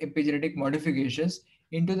aberrant epigenetic modifications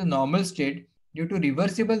into the normal state due to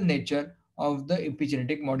reversible nature of the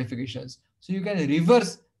epigenetic modifications. So you can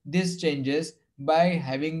reverse these changes by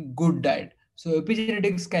having good diet. So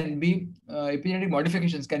epigenetic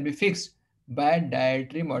modifications can be fixed by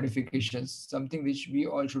dietary modifications, something which we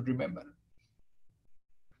all should remember.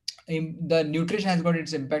 The nutrition has got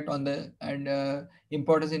its impact on the and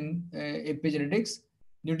importance in epigenetics.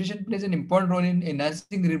 Nutrition plays an important role in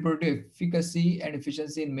enhancing reproductive efficacy and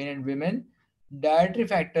efficiency in men and women. Dietary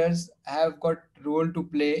factors have got role to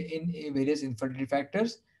play in various infertility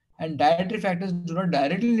factors, and dietary factors do not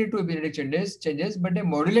directly lead to epigenetic changes, but they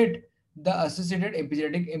modulate the associated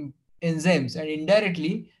enzymes, and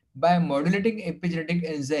indirectly by modulating epigenetic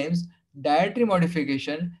enzymes, dietary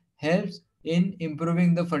modification helps in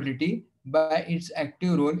improving the fertility by its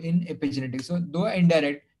active role in epigenetics. So, though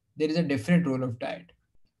indirect, there is a definite role of diet.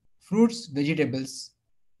 Fruits, vegetables.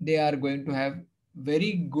 they are going to have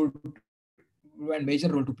very good and major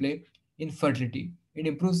role to play in fertility. It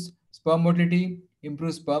improves sperm motility,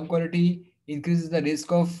 improves sperm quality, increases the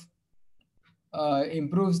risk of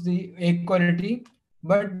improves the egg quality.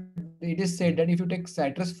 But it is said that if you take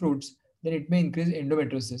citrus fruits, then it may increase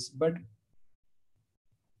endometriosis. But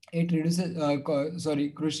it reduces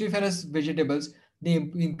cruciferous vegetables, they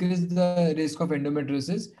increase the risk of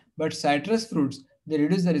endometriosis, but citrus fruits, they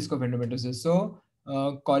reduce the risk of endometriosis. So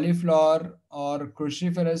cauliflower or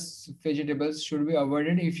cruciferous vegetables should be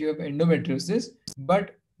avoided if you have endometriosis.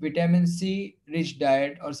 But vitamin C rich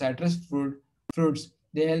diet or fruits,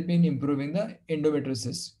 they help in improving the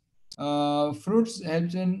endometriosis. Fruits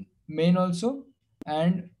helps in men also,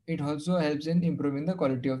 and it also helps in improving the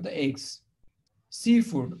quality of the eggs.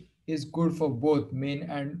 Seafood is good for both men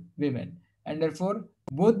and women, and therefore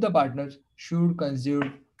both the partners should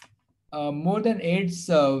consume more than 8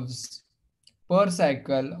 serves per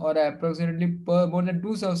cycle, or approximately more than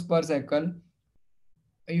 2 serves per cycle.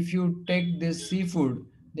 If you take this seafood,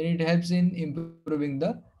 then it helps in improving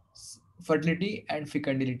the fertility and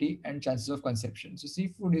fecundity and chances of conception. So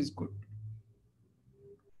seafood is good.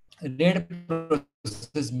 Red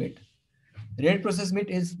processed meat. Red processed meat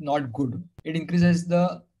is not good. It increases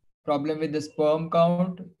the problem with the sperm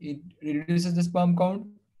count. It reduces the sperm count.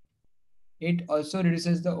 It also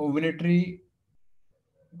reduces the ovulatory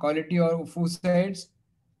quality or oocytes,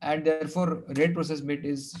 and therefore red processed meat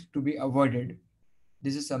is to be avoided.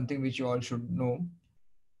 This is something which you all should know.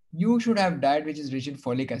 You should have diet which is rich in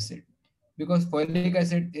folic acid, because folic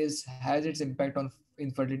acid is has its impact on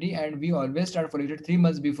infertility, and we always start folic acid 3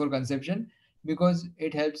 months before conception, because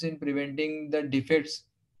it helps in preventing the defects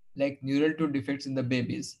like neural tooth defects in the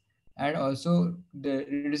babies, and also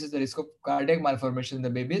reduces the risk of cardiac malformation in the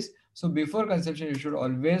babies. So before conception you should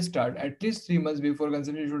always start, at least 3 months before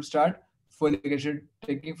conception you should start folic acid,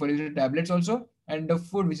 taking folic acid tablets also, and the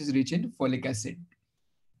food which is rich in folic acid.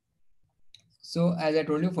 So as I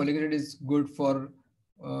told you, folic acid is good for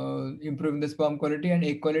improving the sperm quality and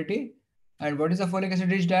egg quality. And what is a folic acid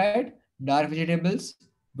rich diet? Dark vegetables,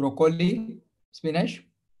 broccoli, spinach,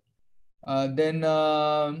 then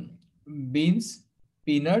beans,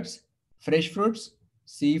 peanuts, fresh fruits,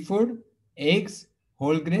 seafood, eggs,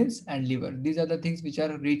 whole grains, and liver. These are the things which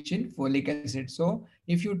are rich in folic acid. So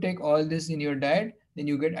if you take all this in your diet, then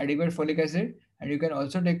you get adequate folic acid, and you can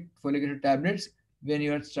also take folic acid tablets when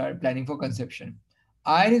you are start planning for conception.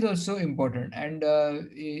 Iron is also important, and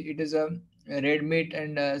it is a red meat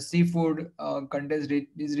and seafood contains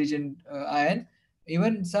is rich in iron.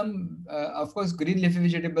 Even some, of course, green leafy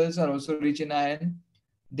vegetables are also rich in iron.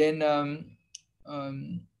 Then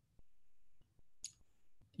um,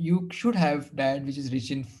 you should have diet which is rich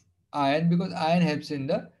in iron, because iron helps in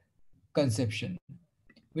the conception.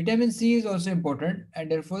 Vitamin C is also important, and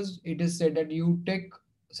therefore it is said that you take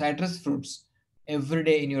citrus fruits every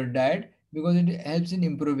day in your diet, because it helps in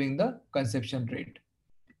improving the conception rate.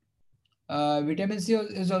 Vitamin C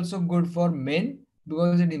is also good for men,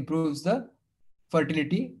 because it improves the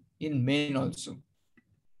fertility in men also.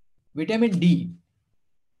 Vitamin D,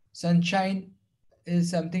 sunshine is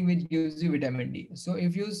something which gives you vitamin D. So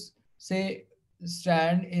if you say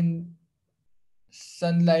stand in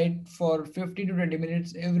sunlight for 15 to 20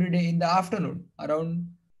 minutes every day in the afternoon around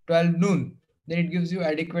 12 noon, then it gives you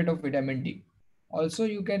adequate of vitamin D. Also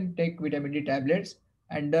you can take vitamin D tablets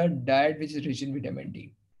and a diet which is rich in vitamin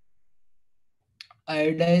D.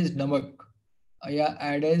 Iodized namak, yeah,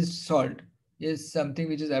 iodized salt is something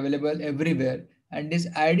which is available everywhere, and this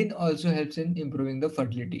iodine also helps in improving the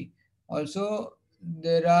fertility. Also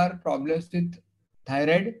there are problems with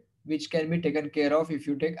thyroid, which can be taken care of if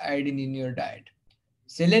you take iodine in your diet.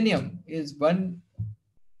 Selenium is one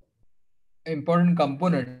important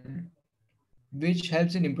component which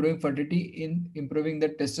helps in improving fertility, in improving the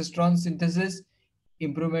testosterone synthesis,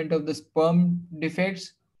 improvement of the sperm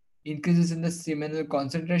defects, increases in the seminal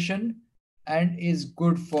concentration, and is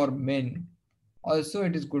good for men. Also,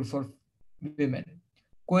 it is good for women.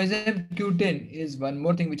 Coenzyme Q10 is one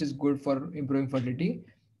more thing which is good for improving fertility.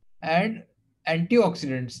 And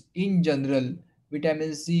antioxidants in general,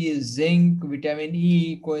 vitamin C, zinc, vitamin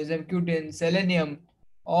E, coenzyme Q10, selenium,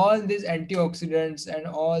 all these antioxidants and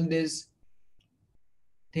all these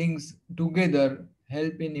things together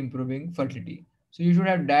help in improving fertility. So you should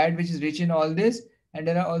have diet which is rich in all this, and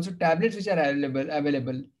there are also tablets which are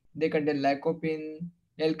available. They contain lycopene,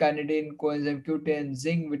 L-carnitine, coenzyme Q10,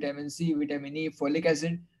 zinc, vitamin C, vitamin E, folic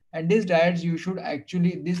acid, and these tablets you should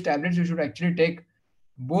actually take.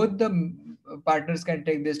 Both the partners can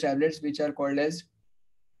take these tablets, which are called as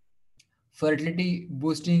fertility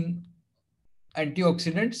boosting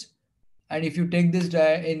antioxidants, and if you take this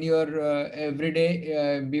diet in your every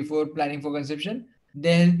day before planning for conception,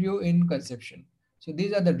 they help you in conception. So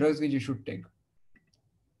these are the drugs which you should take.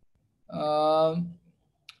 um,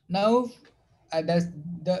 Now that's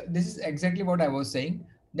this is exactly what I was saying,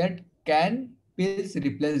 that can pills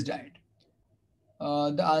replace diet?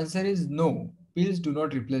 The answer is no, pills do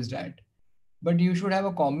not replace diet, but you should have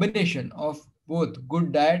a combination of both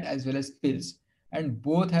good diet as well as pills, and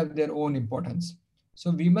both have their own importance.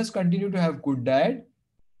 So we must continue to have good diet,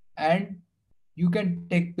 and you can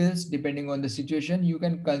take pills depending on the situation. You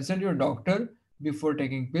can consult your doctor before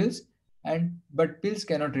taking pills, and but pills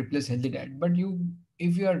cannot replace healthy diet. But you,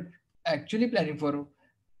 if you are actually planning for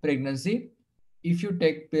pregnancy, if you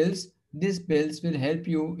take pills, these pills will help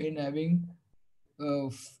you in having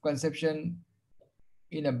conception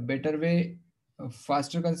in a better way, a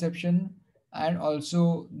faster conception, and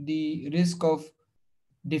also the risk of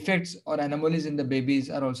defects or anomalies in the babies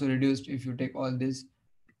are also reduced if you take all these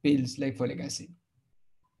pills like folic acid.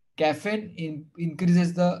 Caffeine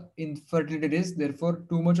increases the infertility risk, therefore,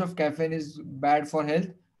 too much of caffeine is bad for health.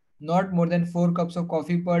 Not more than 4 cups of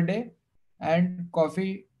coffee per day, and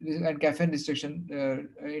coffee and caffeine restriction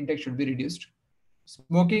intake should be reduced.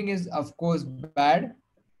 Smoking is, of course, bad,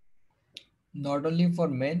 not only for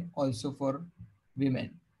men, also for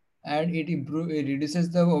women, and it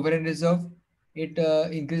reduces the ovarian reserve. It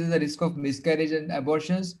increases the risk of miscarriage and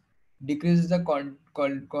abortions, decreases the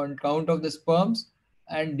count of the sperms,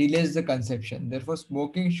 and delays the conception. Therefore,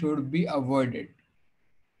 smoking should be avoided.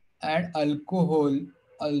 And alcohol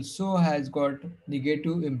also has got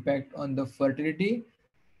negative impact on the fertility.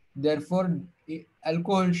 Therefore,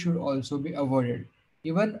 alcohol should also be avoided.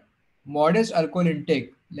 Even modest alcohol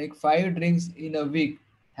intake, like 5 drinks in a week,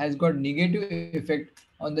 has got negative effect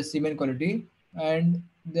on the semen quality, and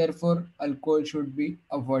therefore alcohol should be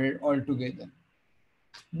avoided altogether.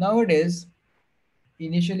 Nowadays,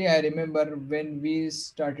 initially I remember when we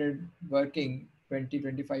started working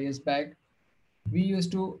 20-25 years back, we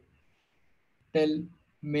used to tell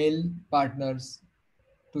male partners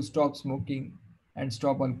to stop smoking and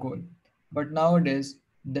stop alcohol. But nowadays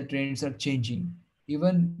the trends are changing,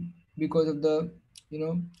 even because of the, you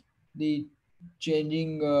know, the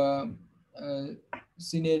changing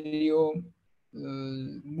scenario.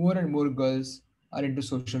 More and more girls are into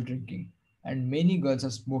social drinking, and many girls are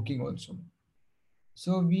smoking also.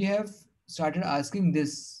 So we have started asking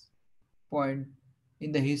this point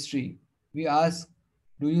in the history. We ask,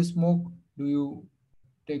 do you smoke? Do you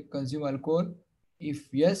take consume alcohol?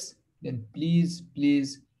 If yes, then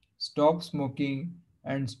please stop smoking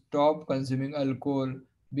and stop consuming alcohol,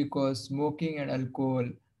 because smoking and alcohol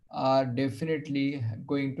are definitely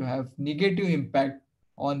going to have negative impact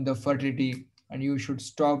on the fertility, and you should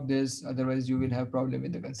stop this, otherwise you will have problem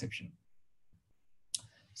with the conception.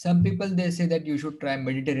 Some people, they say that you should try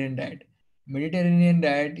Mediterranean diet. Mediterranean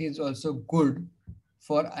diet is also good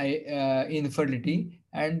for infertility,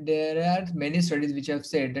 and there are many studies which have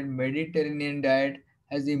said that Mediterranean diet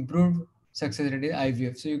has improved success rate in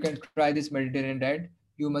IVF. So you can try this Mediterranean diet.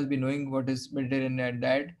 You must be knowing what is Mediterranean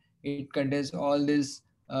diet. It contains all this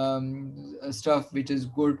stuff which is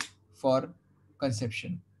good for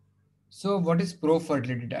conception. So, what is pro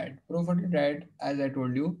fertility diet? Pro fertility diet, as I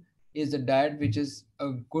told you, is a diet which is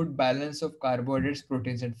a good balance of carbohydrates,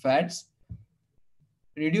 proteins, and fats.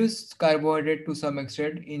 Reduce carbohydrate to some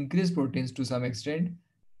extent, increase proteins to some extent,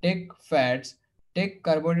 take fats, take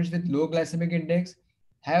carbohydrates with low glycemic index,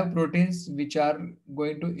 have proteins which are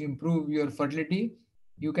going to improve your fertility.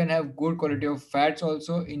 You can have good quality of fats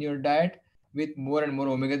also in your diet with more and more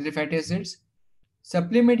omega 3 fatty acids.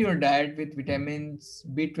 Supplement your diet with vitamins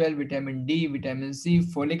B12, vitamin D, vitamin C,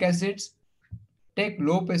 folic acids. Take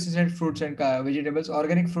low pesticide fruits and vegetables,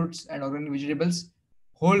 organic fruits and organic vegetables,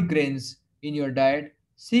 whole grains in your diet.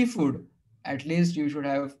 Seafood, at least you should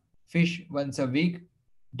have fish once a week.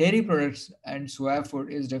 Dairy products and soya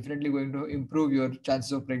food is definitely going to improve your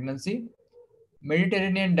chances of pregnancy.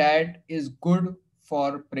 Mediterranean diet is good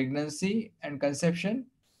for pregnancy and conception,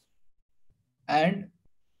 and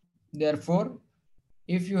therefore,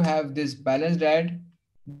 if you have this balanced diet,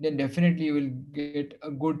 then definitely you will get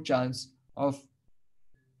a good chance of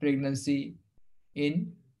pregnancy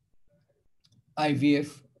in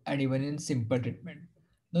IVF and even in simple treatment.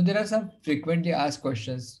 Now, there are some frequently asked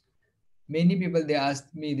questions. Many people, they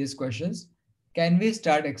ask me these questions. Can we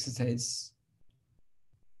start exercise?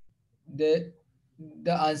 The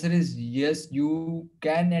the answer is yes, you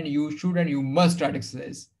can and you should and you must start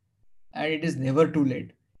exercise. And it is never too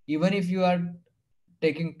late. Even if you are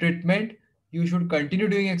taking treatment, you should continue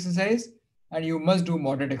doing exercise, and you must do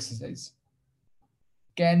moderate exercise.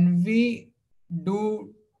 Can we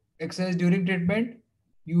do exercise during treatment,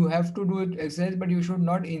 you have to do it exercise, but you should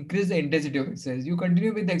not increase the intensity of exercise. You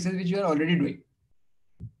continue with the exercise which you are already doing.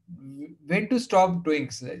 When to stop doing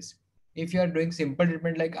exercise? If you are doing simple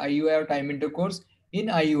treatment like IUI or time intercourse, in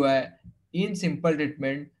IUI, in simple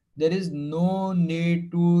treatment, there is no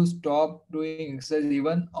need to stop doing exercise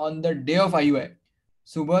even on the day of IUI.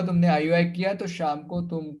 सुबह तुमने IUI किया तो शाम को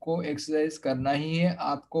तुमको exercise करना ही है,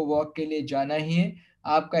 आपको वॉक के लिए जाना ही है,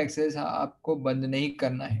 आपका एक्सरसाइज आपको बंद नहीं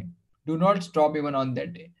करना है. Do not stop even on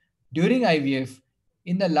that day. During IVF,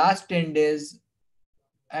 in the last 10 days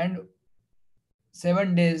and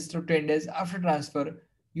 7 days to 10 days after transfer,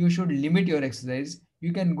 you should limit your exercise.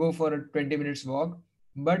 You can go for a 20 minutes walk,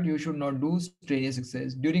 but you should not do strenuous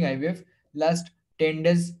exercise. During IVF, last 10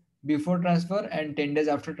 days before transfer and 10 days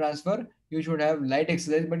after transfer, you should have light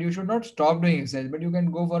exercise, but you should not stop doing exercise, but you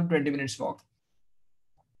can go for 20 minutes walk.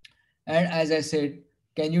 And as I said,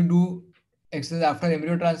 can you do exercise after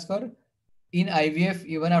embryo transfer? In IVF,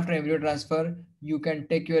 even after embryo transfer, you can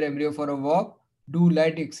take your embryo for a walk, do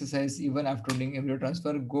light exercise even after doing embryo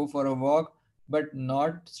transfer, go for a walk, but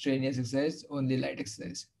not strenuous exercise, only light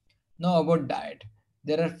exercise. Now about diet.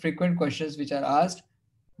 There are frequent questions which are asked.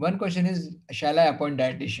 One question is, shall I appoint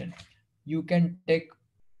dietitian? You can take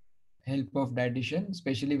help of dietitian,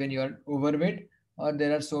 especially when you are overweight, or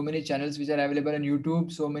there are so many channels which are available on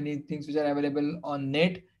YouTube, so many things which are available on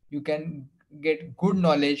net. You can get good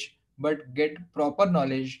knowledge, but get proper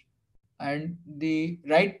knowledge, and the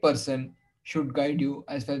right person should guide you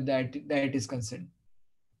as far as diet is concerned.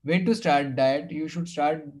 When to start diet? You should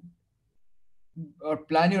start or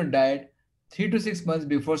plan your diet 3 to 6 months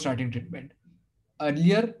before starting treatment.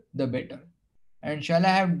 Earlier, the better. And shall I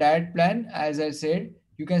have diet plan? As I said,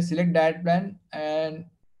 you can select diet plan and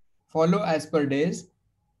follow as per days.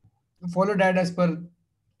 Follow diet as per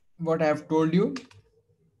what I have told you,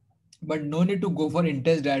 but no need to go for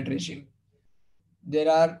intense diet regime. There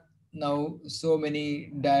are now so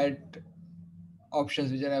many diet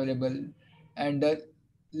options which are available, and the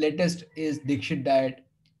latest is Dikshit diet,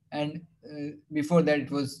 and before that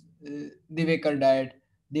it was Divekar diet.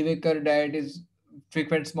 Divekar diet is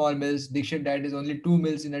frequent small meals. Dikshit diet is only 2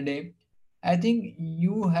 meals in a day. I think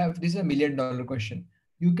you have, this is $1 million question.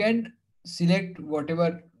 You can select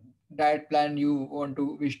whatever diet plan you want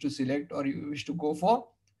to wish to select or you wish to go for,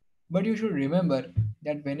 but you should remember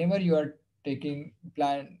that whenever you are taking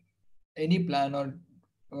plan, any plan,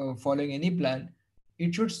 or following any plan,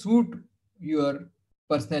 it should suit your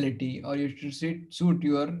personality, or it should suit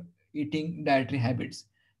your eating dietary habits.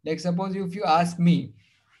 Like suppose if you ask me,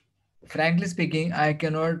 frankly speaking, I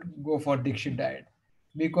cannot go for Dikshit diet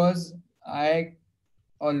because I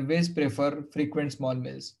always prefer frequent small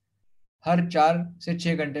meals. हर 4 से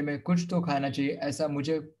 6 घंटे में कुछ तो खाना चाहिए, ऐसा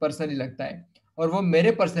मुझे personally लगता है, और वो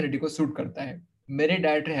मेरे पर्सनैलिटी को सूट करता है, मेरे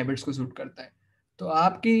डाइटरी हैबिट्स को सूट करता है. तो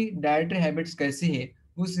आपकी डाइटरी हैबिट्स कैसी है,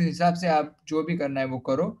 उस हिसाब से आप जो भी करना है वो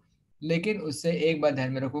करो, लेकिन उससे एक बात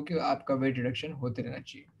ध्यान में रखो कि आपका वेट रिडक्शन होते रहना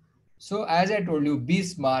चाहिए. So as I told you, B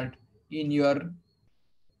smart in your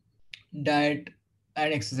diet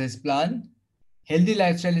and exercise plan. Healthy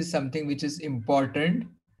lifestyle is something which is important.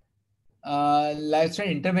 Lifestyle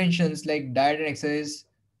interventions like diet and exercise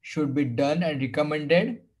should be done and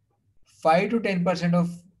recommended. 5 to 10%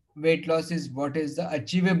 of weight loss is what is the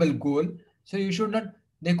achievable goal. So you should not,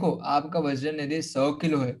 देखो आपका वजन यदि 100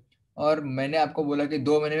 kilo है और मैंने आपको बोला कि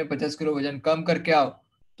 2 महीने में 50 किलो वजन कम करके आओ,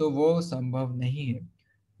 तो वो संभव नहीं है.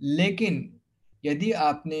 लेकिन यदि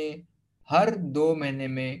आपने हर 2 महीने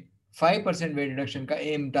में 5% वेट रिडक्शन का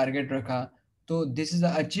एम टारगेट रखा, तो this is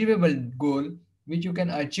achievable goal which you can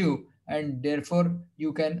achieve, and therefore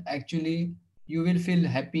you can actually, you will feel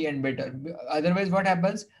happy and better. Otherwise what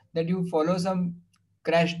happens, that you follow some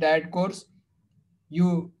crash diet course,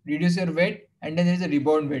 you reduce your weight, and then there is a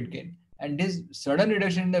rebound weight gain, and this sudden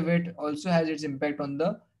reduction in the weight also has its impact on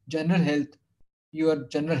the general health, your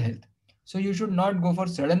general health. So you should not go for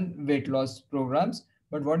sudden weight loss programs,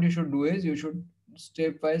 but what you should do is you should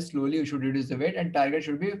stepwise slowly you should reduce the weight, and target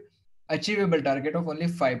should be achievable target of only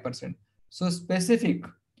 5%. So specific,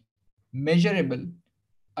 measurable,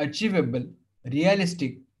 achievable,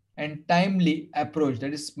 realistic, and timely approach,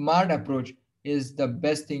 that is smart approach, is the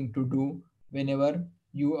best thing to do whenever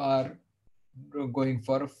you are going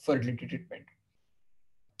for fertility treatment.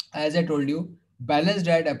 As I told you, balanced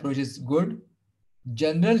diet approach is good.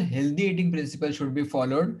 General healthy eating principle should be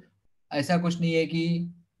followed. ऐसा कुछ नहीं है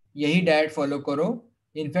कि यही diet follow करो.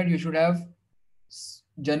 In fact you should have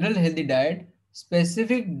general healthy diet.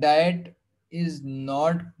 Specific diet is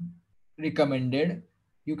not recommended.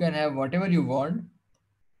 You can have whatever you want.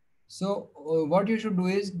 So what you should do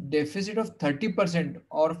is deficit of 30%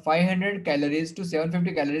 or 500 calories to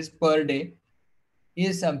 750 calories per day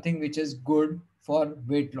is something which is good for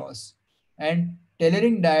weight loss. And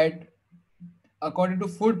tailoring diet according to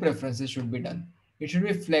food preferences should be done. It should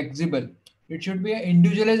be flexible. It should be an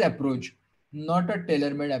individualized approach, not a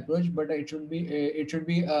tailor-made approach. But it should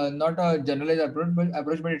be not a generalized approach,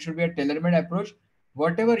 but it should be a tailor-made approach.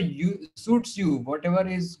 Whatever you suits you, whatever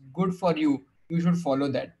is good for you, you should follow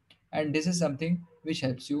that. And this is something which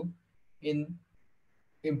helps you in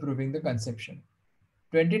improving the conception.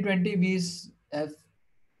 2020 have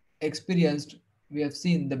experienced, we have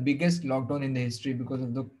seen the biggest lockdown in the history because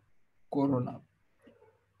of the corona,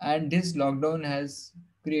 and this lockdown has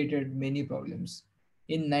created many problems.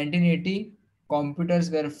 In 1980, computers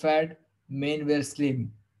were fat, men were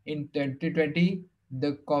slim. In 2020,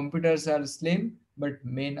 the computers are slim, but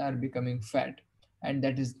men are becoming fat. And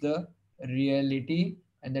that is the reality,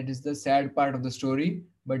 and that is the sad part of the story,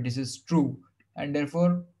 but this is true. And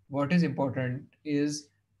therefore, what is important is,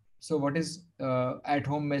 so what is at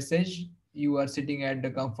home message? You are sitting at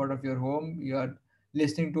the comfort of your home, you are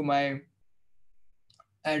listening to my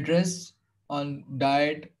address on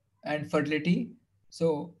diet and fertility.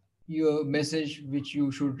 So your message which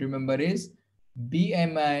you should remember is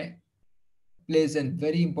BMI plays a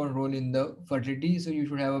very important role in the fertility. So you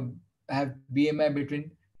should have BMI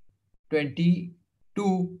between 22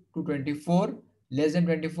 to 24, less than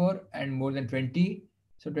 24 and more than 20.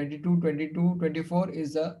 So 22, 22, 24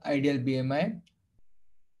 is the ideal BMI.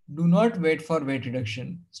 Do not wait for weight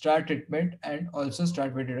reduction. Start treatment and also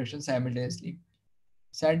start weight reduction simultaneously.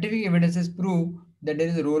 Scientific evidences prove that there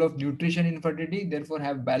is a role of nutrition in fertility. Therefore,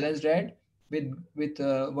 have balanced diet with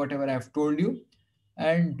whatever I have told you,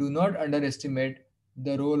 and do not underestimate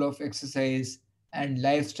the role of exercise and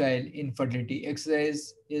lifestyle in fertility.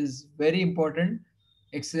 Exercise is very important.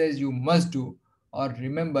 Exercise you must do. और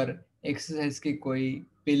remember, exercise की कोई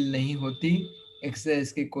pill नहीं होती,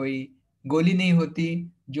 exercise की कोई गोली नहीं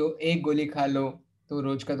होती जो एक गोली खा लो तो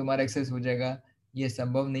रोज का तुम्हारा एक्सरसाइज हो जाएगा। ये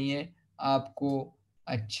संभव नहीं है। आपको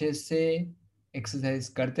अच्छे से एक्सरसाइज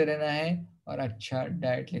करते रहना है और अच्छा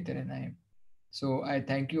डाइट लेते रहना है। सो आई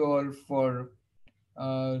thank you all for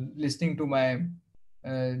listening to my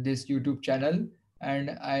this YouTube channel, and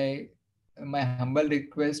I my humble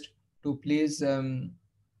request to please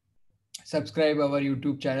subscribe our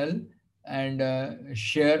YouTube channel and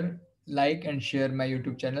share, like and share my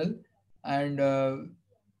YouTube channel, and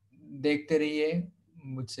देखते रहिए,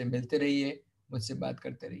 मुझसे मिलते रहिए, मुझसे बात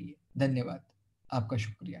करते रहिए। धन्यवाद, आपका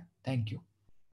शुक्रिया, थैंक यू।